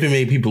it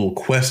made people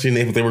question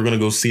if they were going to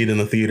go see it in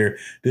the theater,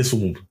 this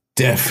will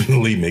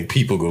definitely make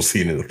people go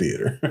see it in the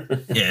theater.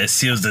 Yeah, it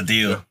seals the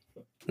deal.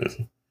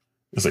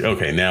 It's like,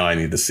 okay, now I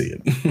need to see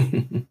it.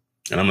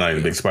 And I'm not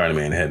even a big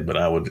Spider-Man head, but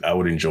I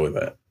would enjoy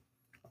that.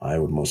 I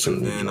would most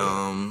certainly.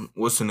 And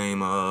what's the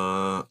name?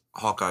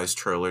 Hawkeye's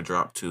trailer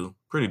dropped too.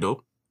 Pretty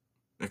dope.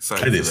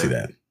 Excited. I did see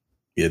that.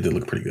 Yeah, it did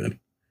look pretty good.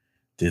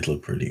 Did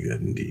look pretty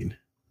good indeed.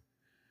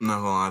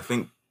 No, I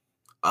think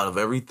out of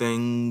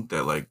everything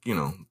that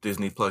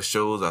Disney Plus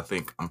shows, I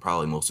think I'm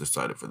probably most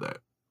excited for that.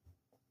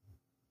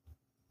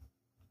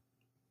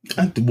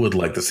 I would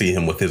like to see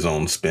him with his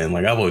own spin.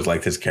 Like I've always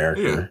liked his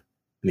character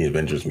in the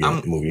Avengers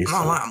movies.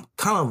 I'm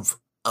kind of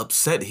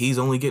upset he's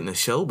only getting a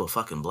show, but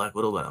fucking Black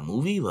Widow got a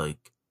movie.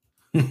 Like,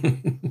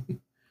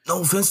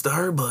 no offense to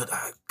her, but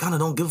I kind of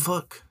don't give a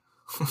fuck.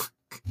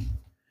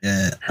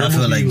 Yeah, I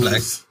feel like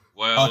Black.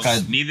 Well,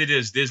 neither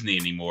does Disney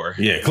anymore.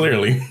 Yeah,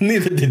 clearly.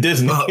 Neither did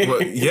Disney.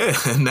 Yeah,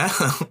 now.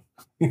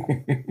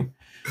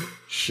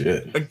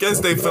 Shit. I guess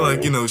they feel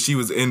like, she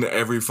was in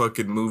every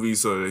fucking movie,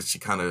 so that she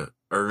kind of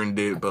earned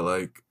it. But,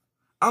 I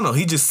don't know.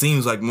 He just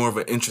seems like more of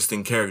an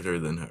interesting character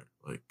than her.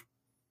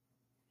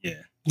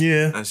 Yeah.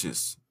 Yeah. That's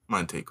just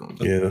my take on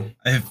it. Yeah.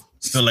 I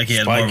feel like he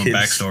had more of a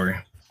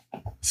backstory.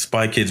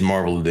 Spy Kids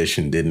Marvel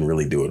Edition didn't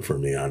really do it for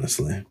me,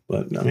 honestly.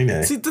 But, I mean,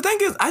 hey. See, the thing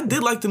is, I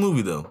did like the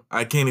movie, though.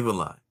 I can't even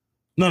lie.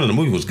 No, the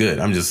movie was good.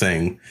 I'm just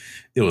saying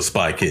it was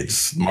Spy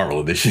Kids Marvel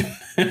Edition.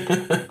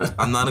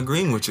 I'm not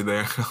agreeing with you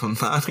there. I'm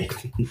not.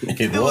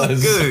 It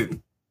was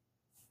good.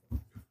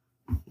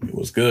 It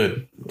was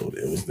good.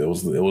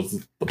 It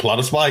was the plot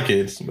of Spy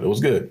Kids, but it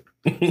was good.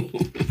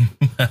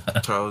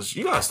 Charles,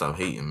 you gotta stop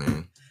hating,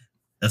 man.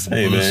 That's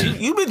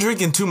man. You've been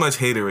drinking too much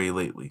haterade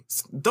lately.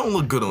 Don't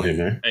look good on you.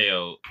 Man. Hey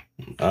yo,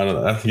 I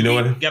don't know. You know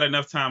what? Got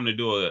enough time to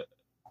do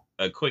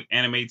a quick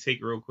anime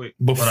take real quick.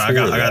 Before I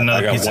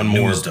got one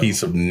more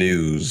piece of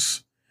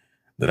news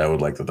that I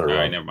would like to throw out. All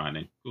right, never mind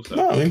then. Cool stuff.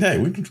 No, I mean, hey,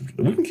 we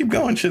can keep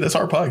going. Shit, that's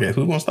our podcast.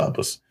 Who's gonna stop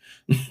us?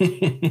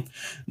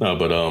 No,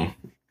 but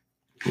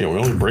we're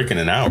only breaking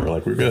an hour.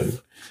 Like we're good.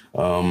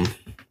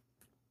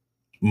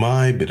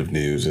 My bit of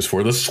news is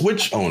for the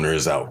Switch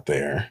owners out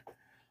there.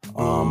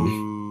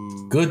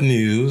 Good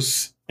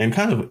news and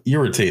kind of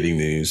irritating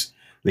news.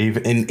 They've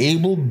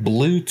enabled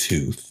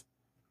Bluetooth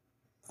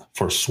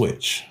for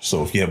Switch.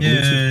 So if you have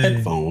Bluetooth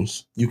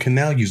headphones, you can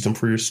now use them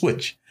for your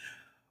Switch.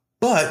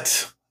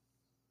 But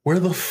where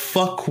the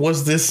fuck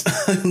was this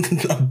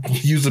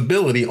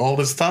usability all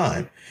this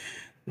time?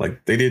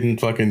 Like they didn't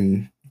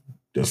fucking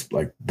just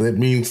like, that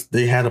means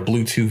they had a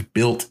Bluetooth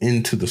built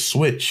into the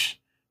Switch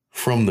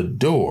from the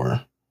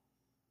door.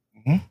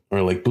 Mm-hmm.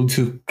 Or like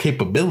Bluetooth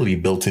capability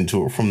built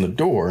into it from the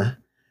door.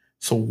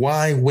 So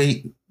why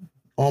wait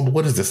on,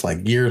 what is this,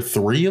 like year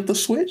 3 of the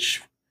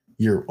Switch?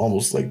 You're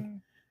almost like,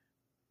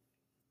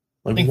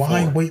 Like,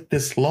 why wait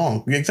this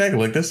long? Exactly.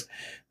 Like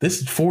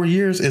this 4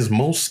 years is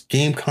most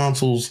game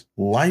consoles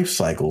life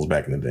cycles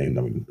back in the day.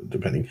 I mean,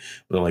 depending,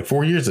 but like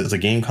 4 years is a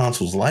game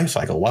console's life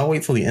cycle. Why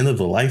wait till the end of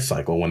the life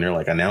cycle when they're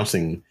like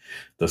announcing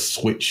the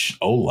Switch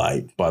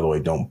OLED? By the way,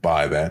 don't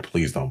buy that.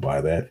 Please don't buy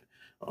that.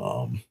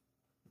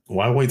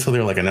 Why wait till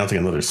they're like announcing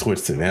another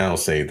Switch to now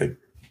say that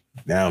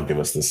now give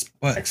us this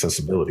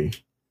accessibility?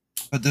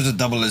 But there's a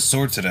double-edged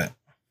sword to that.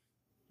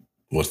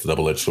 What's the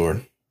double-edged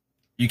sword?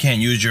 You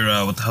can't use your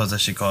what the hell is that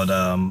shit called?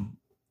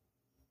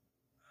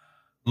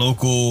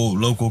 Local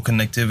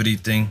connectivity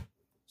thing.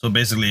 So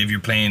basically, if you're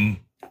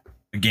playing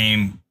a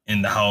game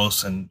in the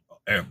house and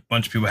a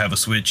bunch of people have a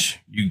Switch,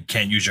 you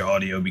can't use your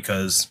audio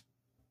because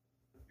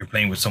you're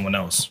playing with someone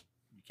else.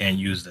 You can't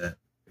use that.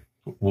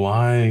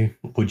 Why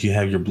would you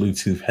have your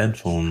Bluetooth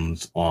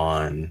headphones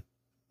on?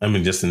 I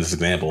mean, just in this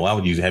example, why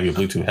would you have your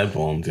Bluetooth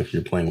headphones if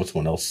you're playing with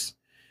someone else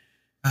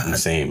in the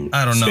same?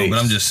 I don't know, space? but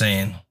I'm just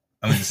saying.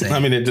 I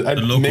mean,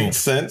 it makes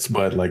sense,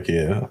 but like,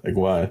 yeah, like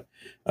why?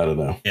 I don't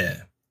know. Yeah,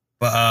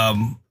 but I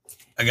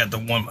got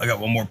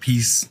one more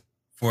piece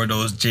for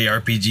those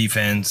JRPG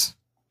fans.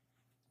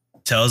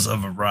 Tales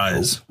of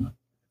Arise.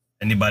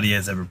 Anybody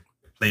has ever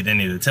played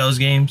any of the Tales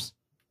games?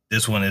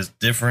 This one is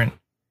different,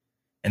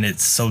 and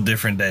it's so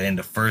different that in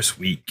the first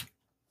week,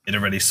 it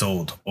already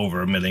sold over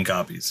 1 million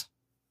copies,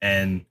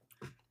 and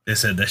they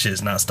said that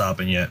shit's not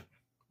stopping yet.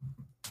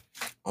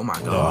 Oh my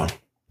god.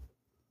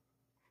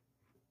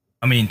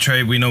 I mean,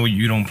 Trey, we know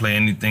you don't play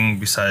anything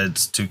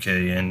besides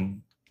 2K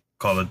and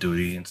Call of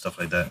Duty and stuff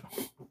like that.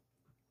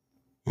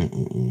 I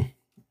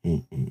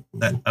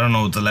don't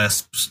know the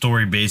last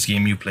story-based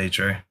game you played,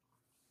 Trey.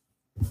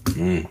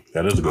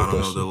 That is a good question. I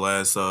don't know the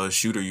last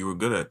shooter you were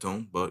good at,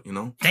 Tom, but you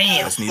know,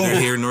 damn, that's neither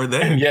here nor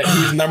there. Yeah,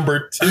 he's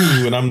number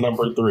 2 and I'm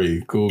number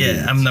 3. Cool.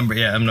 Yeah, I'm number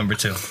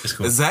 2. It's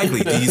cool. Exactly.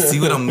 Do you see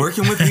what I'm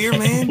working with here,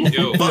 man?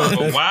 Yo,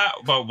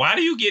 but why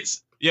do you get?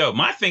 Yo,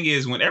 my thing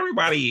is when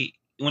anybody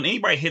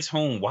hits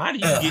home, why do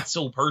you get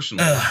so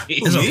personal?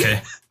 It's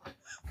okay.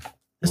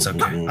 It's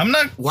okay. I'm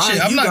not.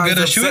 I'm not good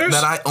at shooters.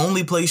 That I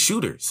only play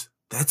shooters.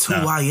 That's who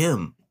I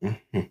am.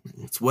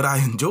 It's what I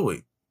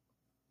enjoy.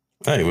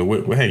 Hey,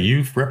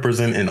 you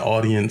represent an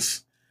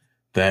audience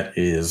that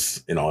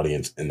is an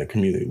audience in the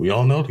community. We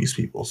all know these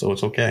people, so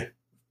it's okay.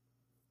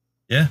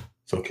 Yeah,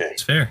 it's okay.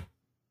 It's fair.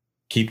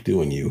 Keep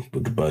doing you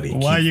with the buddy.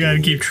 Why you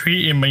gotta keep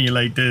treating me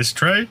like this,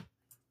 Trey?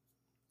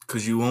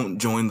 Because you won't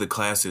join the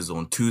classes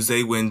on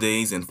Tuesday,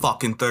 Wednesdays, and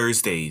fucking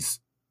Thursdays.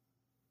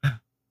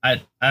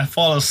 I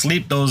fall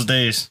asleep those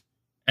days.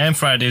 And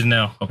Fridays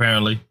now,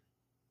 apparently.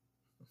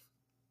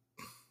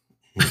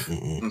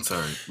 I'm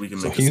sorry. We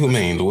can make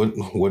Humane,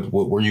 what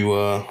were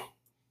you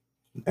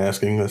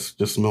asking us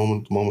just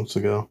moments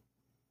ago?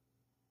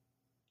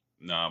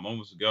 Nah,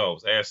 moments ago, I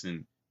was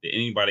asking, did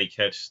anybody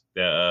catch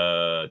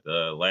the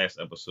last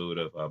episode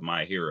of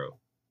My Hero?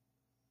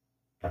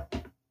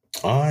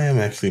 I am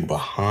actually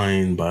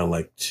behind by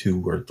like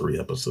 2 or 3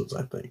 episodes,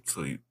 I think.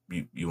 So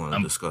you want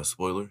to discuss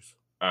spoilers?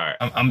 All right,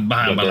 I'm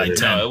behind by like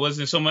 10. No, it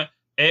wasn't so much.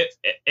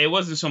 It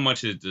wasn't so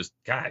much as just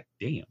God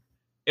damn.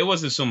 It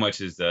wasn't so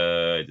much as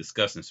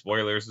discussing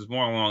spoilers. It's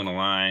more along the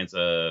lines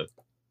of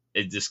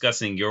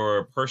discussing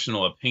your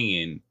personal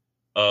opinion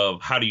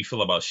of how do you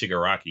feel about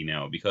Shigaraki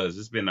now, because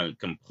it's been a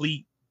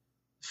complete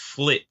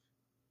flip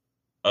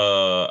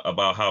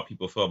about how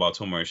people feel about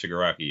Tomoe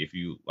Shigaraki. If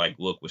you like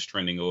look what's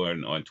trending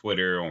on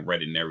Twitter, on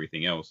Reddit, and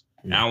everything else.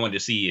 And I wanted to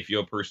see if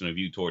your personal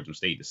view towards him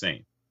stayed the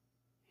same.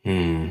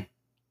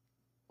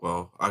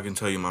 Well, I can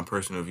tell you my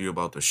personal view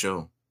about the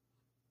show.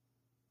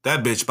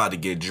 That bitch about to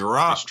get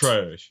dropped. It's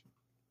trash.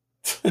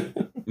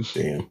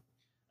 Damn.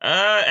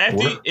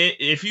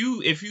 If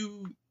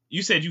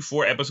you said you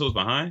 4 episodes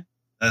behind.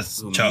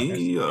 That's Chuck.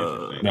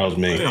 That was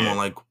me. I think I'm on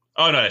like.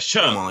 Oh no, that's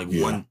Chuck. I'm on like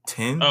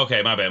 110.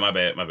 Okay, my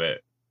bad.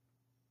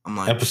 I'm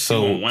like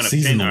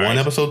season 1,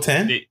 episode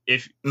 10.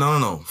 If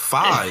no,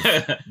 5,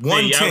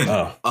 110, 110.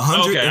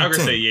 Okay, I was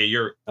gonna say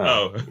you're.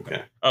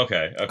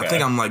 Okay. I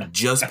think I'm like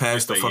just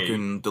past the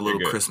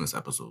little Christmas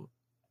episode.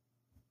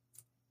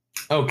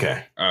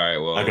 Okay. All right.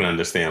 Well, I can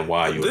understand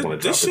why you would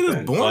want to drop this shit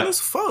is boring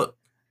as fuck.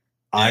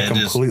 I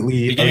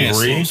completely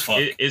agree.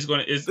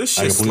 This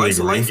shit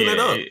slicing it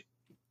up.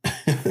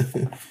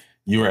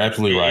 You are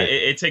absolutely right.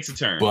 It takes a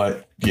turn.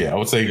 But yeah, I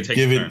would say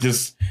give it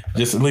just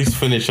at least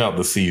finish out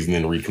the season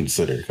and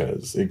reconsider,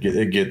 because it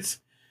gets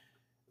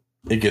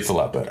a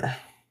lot better.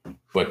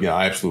 But yeah,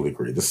 I absolutely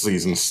agree. This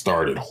season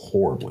started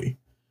horribly.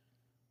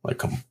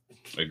 Like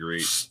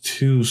agreed.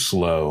 Too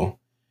slow.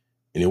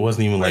 And it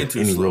wasn't even like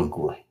any real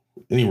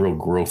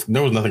growth.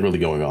 There was nothing really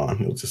going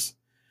on. It was just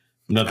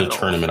another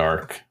tournament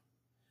arc.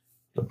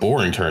 A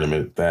boring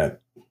tournament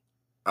that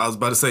I was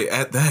about to say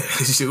at that.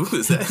 What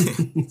was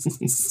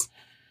that?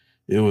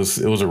 It was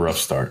a rough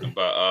start.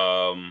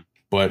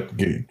 But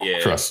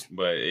trust.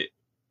 But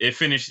it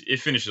finished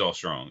it all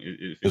strong.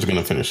 It's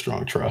gonna finish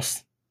strong,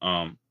 trust.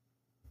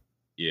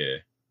 Yeah.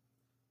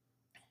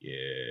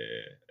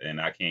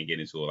 And I can't get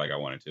into it like I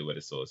wanted to, but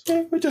it's so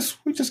we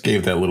just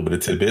gave that a little bit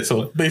of tidbit.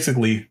 So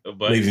basically, but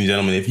ladies and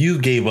gentlemen, if you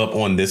gave up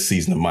on this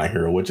season of My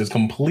Hero, which is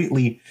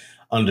completely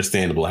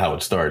understandable how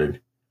it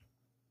started,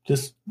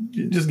 just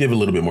give it a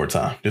little bit more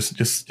time. Just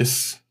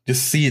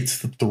see it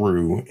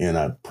through, and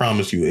I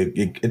promise you,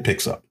 it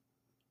picks up.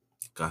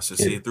 Gosh, to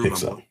see it through, my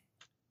boy.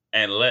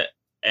 And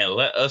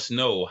let us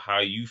know how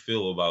you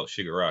feel about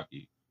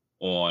Shigaraki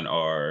on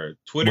our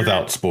Twitter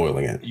without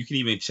spoiling it. You can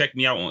even check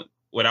me out on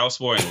without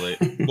spoiling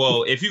it.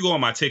 Well, if you go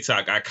on my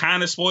TikTok, I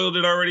kind of spoiled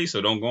it already,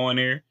 so don't go on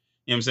there.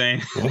 You know what I'm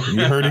saying? Well,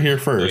 you heard it here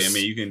first. So, I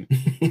mean, you can.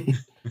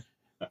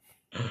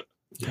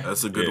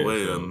 That's a good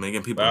way of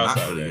making people not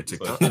go to your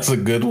TikTok. That's a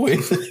good way.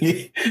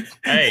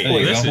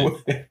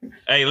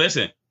 Hey,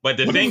 listen. But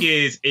the thing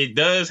is, it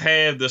does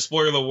have the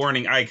spoiler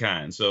warning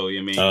icon. So,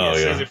 I mean, it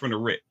says it from the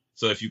rip.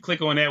 So if you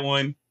click on that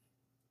one,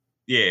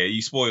 yeah,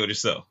 you spoiled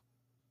yourself.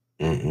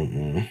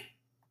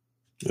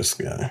 This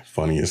guy,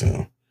 funny as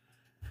hell.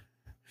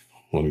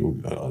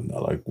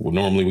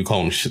 Normally we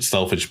call them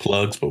selfish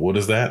plugs, but what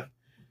is that?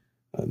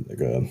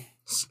 A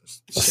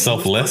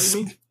selfless?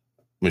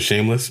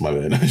 Shameless? My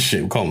bad.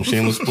 We call them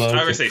shameless plugs.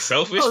 I would say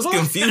selfish. I was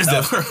confused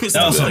at first.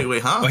 I was like,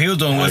 wait, huh? Well, he was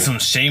doing with some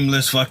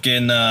shameless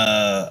fucking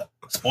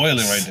spoiling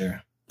right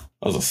there.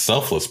 That was a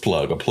selfless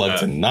plug. A plug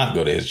to not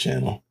go to his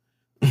channel.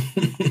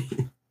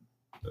 It's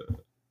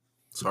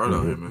hard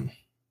out here, man.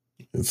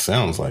 It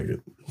sounds like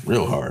it.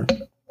 Real hard.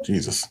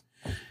 Jesus.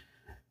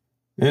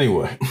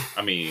 Anyway.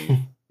 I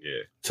mean,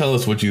 yeah. Tell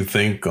us what you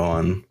think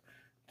on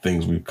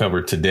things we've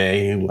covered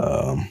today.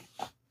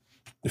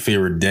 The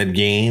favorite dead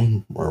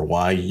game, or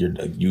why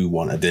you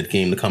want a dead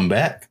game to come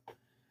back.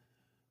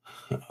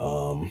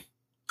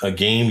 A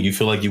game you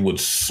feel like you would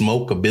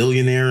smoke a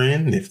billionaire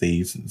in if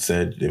they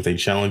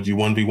challenged you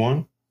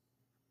 1v1.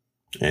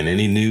 And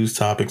any news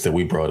topics that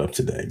we brought up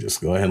today.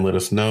 Just go ahead and let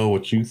us know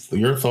what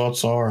your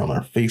thoughts are on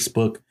our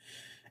Facebook,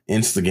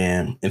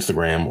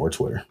 Instagram, or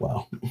Twitter.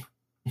 Wow.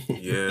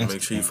 Yeah,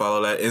 make sure you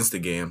follow that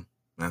Instagram.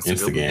 That's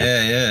Instagram.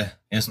 Yeah.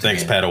 Instagram.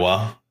 Thanks,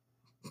 Padawan.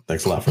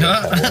 Thanks a lot for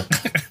that,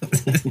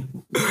 Padawan.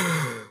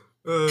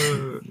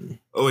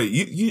 Oh wait,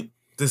 you.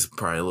 This is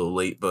probably a little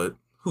late, but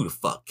who the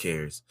fuck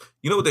cares?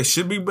 You know what they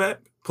should be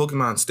back?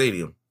 Pokemon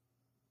Stadium.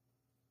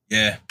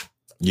 Yeah.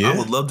 I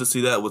would love to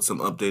see that with some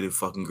updated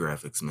fucking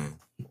graphics, man.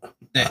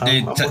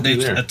 They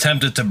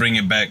attempted to bring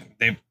it back.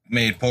 They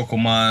made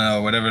Pokemon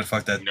or whatever the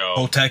fuck that.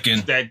 No.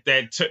 Tekken. That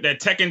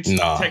Tekken.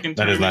 No, Tekken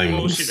that is not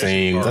even the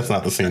same. That's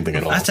not the same thing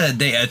at all. I said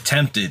they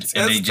attempted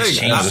and they just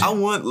changed it. I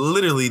want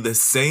literally the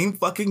same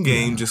fucking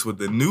game, just with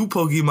the new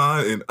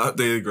Pokemon and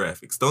updated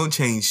graphics. Don't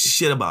change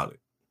shit about it.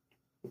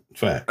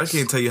 Fact. I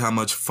can't tell you how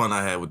much fun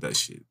I had with that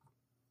shit.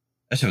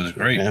 That shit was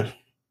great. Yeah.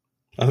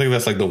 I think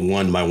that's like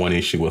my one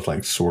issue with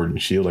like Sword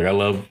and Shield. Like I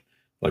love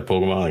like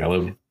Pokemon. Like I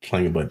love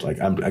playing it, but like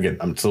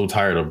I'm so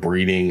tired of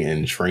breeding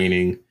and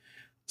training.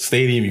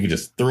 Stadium, you can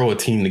just throw a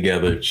team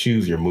together,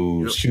 choose your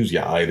moves, choose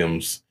your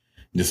items,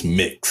 just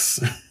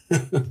mix.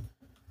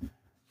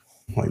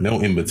 Like no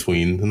in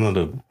between, none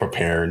of the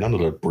prepare, none of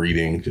the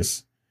breeding.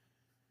 Just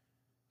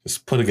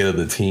put together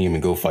the team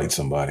and go fight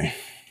somebody.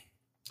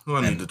 Who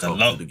I need to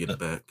talk to get it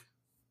back?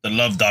 The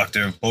love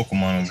doctor of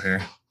Pokemon over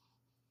here.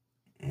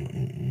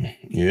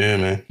 Yeah,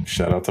 man.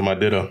 Shout out to my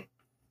Ditto.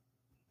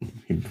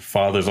 He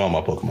fathers all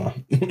my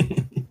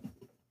Pokemon.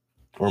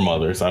 Or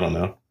mothers, I don't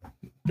know.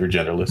 They're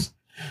genderless.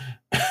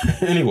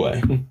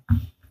 Anyway,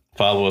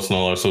 follow us on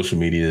all our social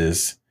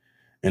medias,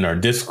 in our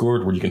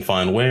Discord, where you can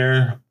find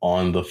where?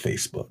 On the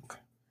Facebook.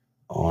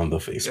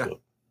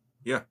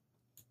 Yeah,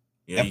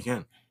 you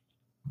can.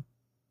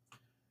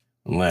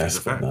 And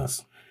last but not.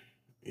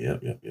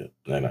 Yep.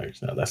 No,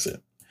 that's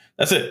it.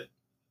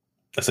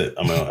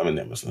 I'm in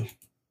Emerson.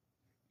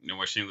 No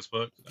more shameless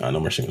plugs? No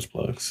more shameless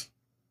plugs.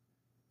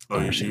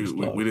 We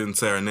didn't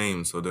say our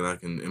names, so that I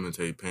can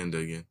imitate Panda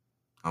again.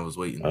 I was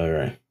waiting. All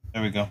right.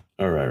 There we go.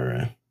 All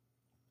right.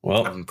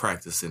 Well, I've been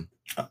practicing.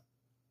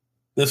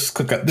 This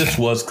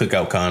was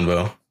Cookout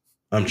Convo.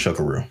 I'm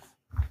Chuckaroo.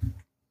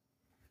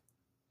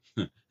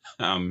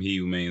 I'm He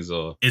Who Mains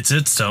All. It's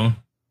tone.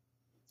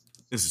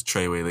 This is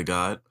Treyway the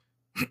God.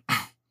 And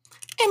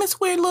it's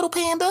Weird Little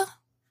Panda.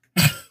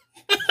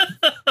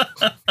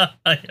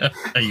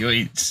 You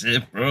ain't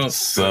shit, bro.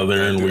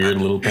 Southern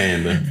Weird Little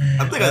Panda.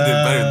 I think I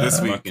did better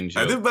this week.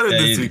 I did better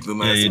this week than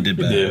last week. You did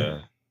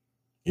better.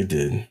 You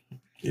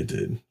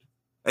did.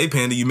 Hey,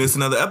 Panda, you missed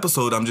another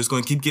episode. I'm just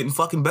going to keep getting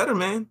fucking better,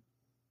 man.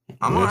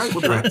 I'm all right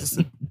with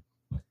practicing.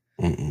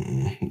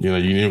 You know,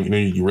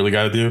 you really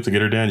got to do to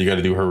get her down. You got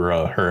to do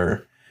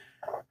her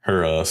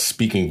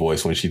speaking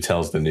voice when she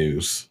tells the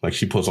news. Like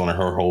she puts on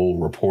her whole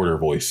reporter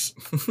voice.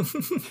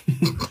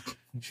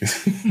 she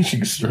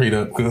straight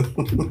up,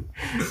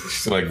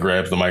 she like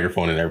grabs the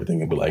microphone and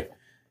everything and be like,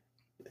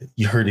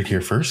 "You heard it here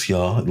first,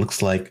 y'all. It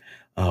looks like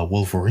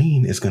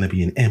Wolverine is going to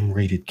be an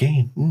M-rated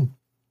game."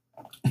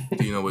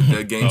 Do you know what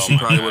that game she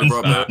probably would have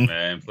brought back?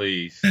 Man,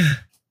 please.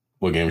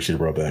 What game she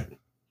brought back?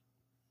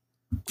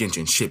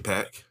 Genshin Shit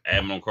Pack.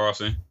 Animal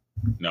Crossing.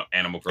 No,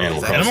 Animal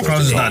Crossing. Animal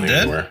Crossing is not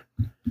dead.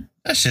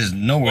 That shit's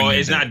nowhere. Well,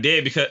 it's not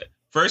dead because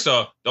first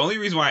off, the only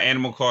reason why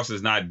Animal Crossing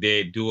is not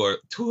dead to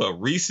a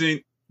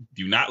recent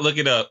Do not look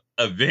it up.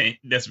 Event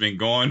that's been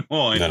going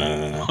on,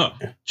 No.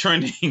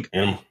 trending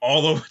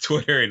all over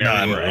Twitter and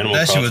everywhere.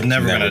 That shit was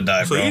never gonna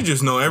die, bro. So you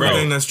just know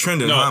everything that's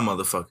trending, huh,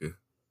 motherfucker?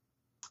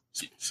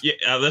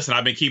 Yeah, listen,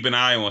 I've been keeping an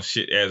eye on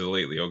shit as of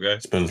lately, okay?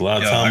 Spends a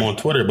lot of time on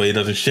Twitter, but he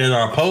doesn't share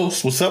our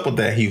posts. What's up with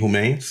that, He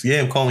Humanes?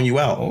 Yeah, I'm calling you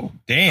out. Oh,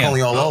 damn.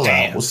 Calling y'all all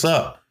out. What's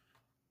up?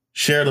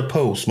 Share the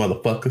post,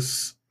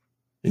 motherfuckers.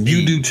 And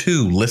you do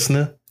too,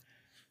 listener.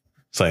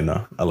 Say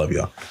no. I love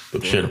y'all.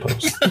 But share the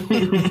post.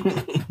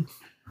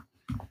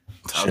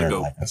 Share it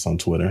like us on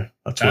Twitter.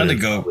 Time to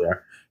go.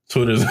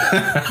 Twitter's.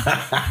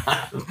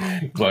 Why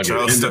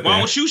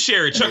don't you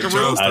share it,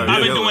 Chuckaroo?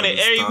 I've been doing it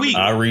every week.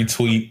 I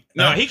retweet.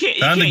 No, he can't.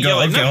 Time to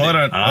go. Okay, hold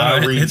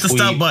on. Hit the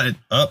stop button.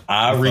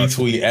 I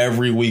retweet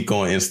every week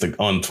on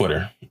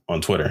Twitter. On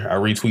Twitter, I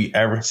retweet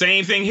every.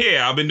 Same thing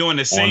here. I've been doing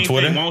the same thing.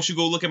 Why don't you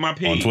go look at my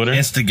page on Twitter?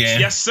 Instagram.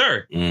 Yes,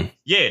 sir.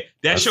 Yeah,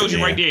 that shows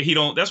you right there. He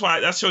don't. That's why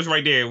that shows you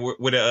right there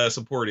where the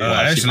support is.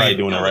 Actually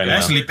doing it right now.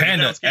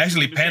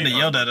 Actually, Panda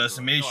yelled at us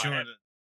and made sure that.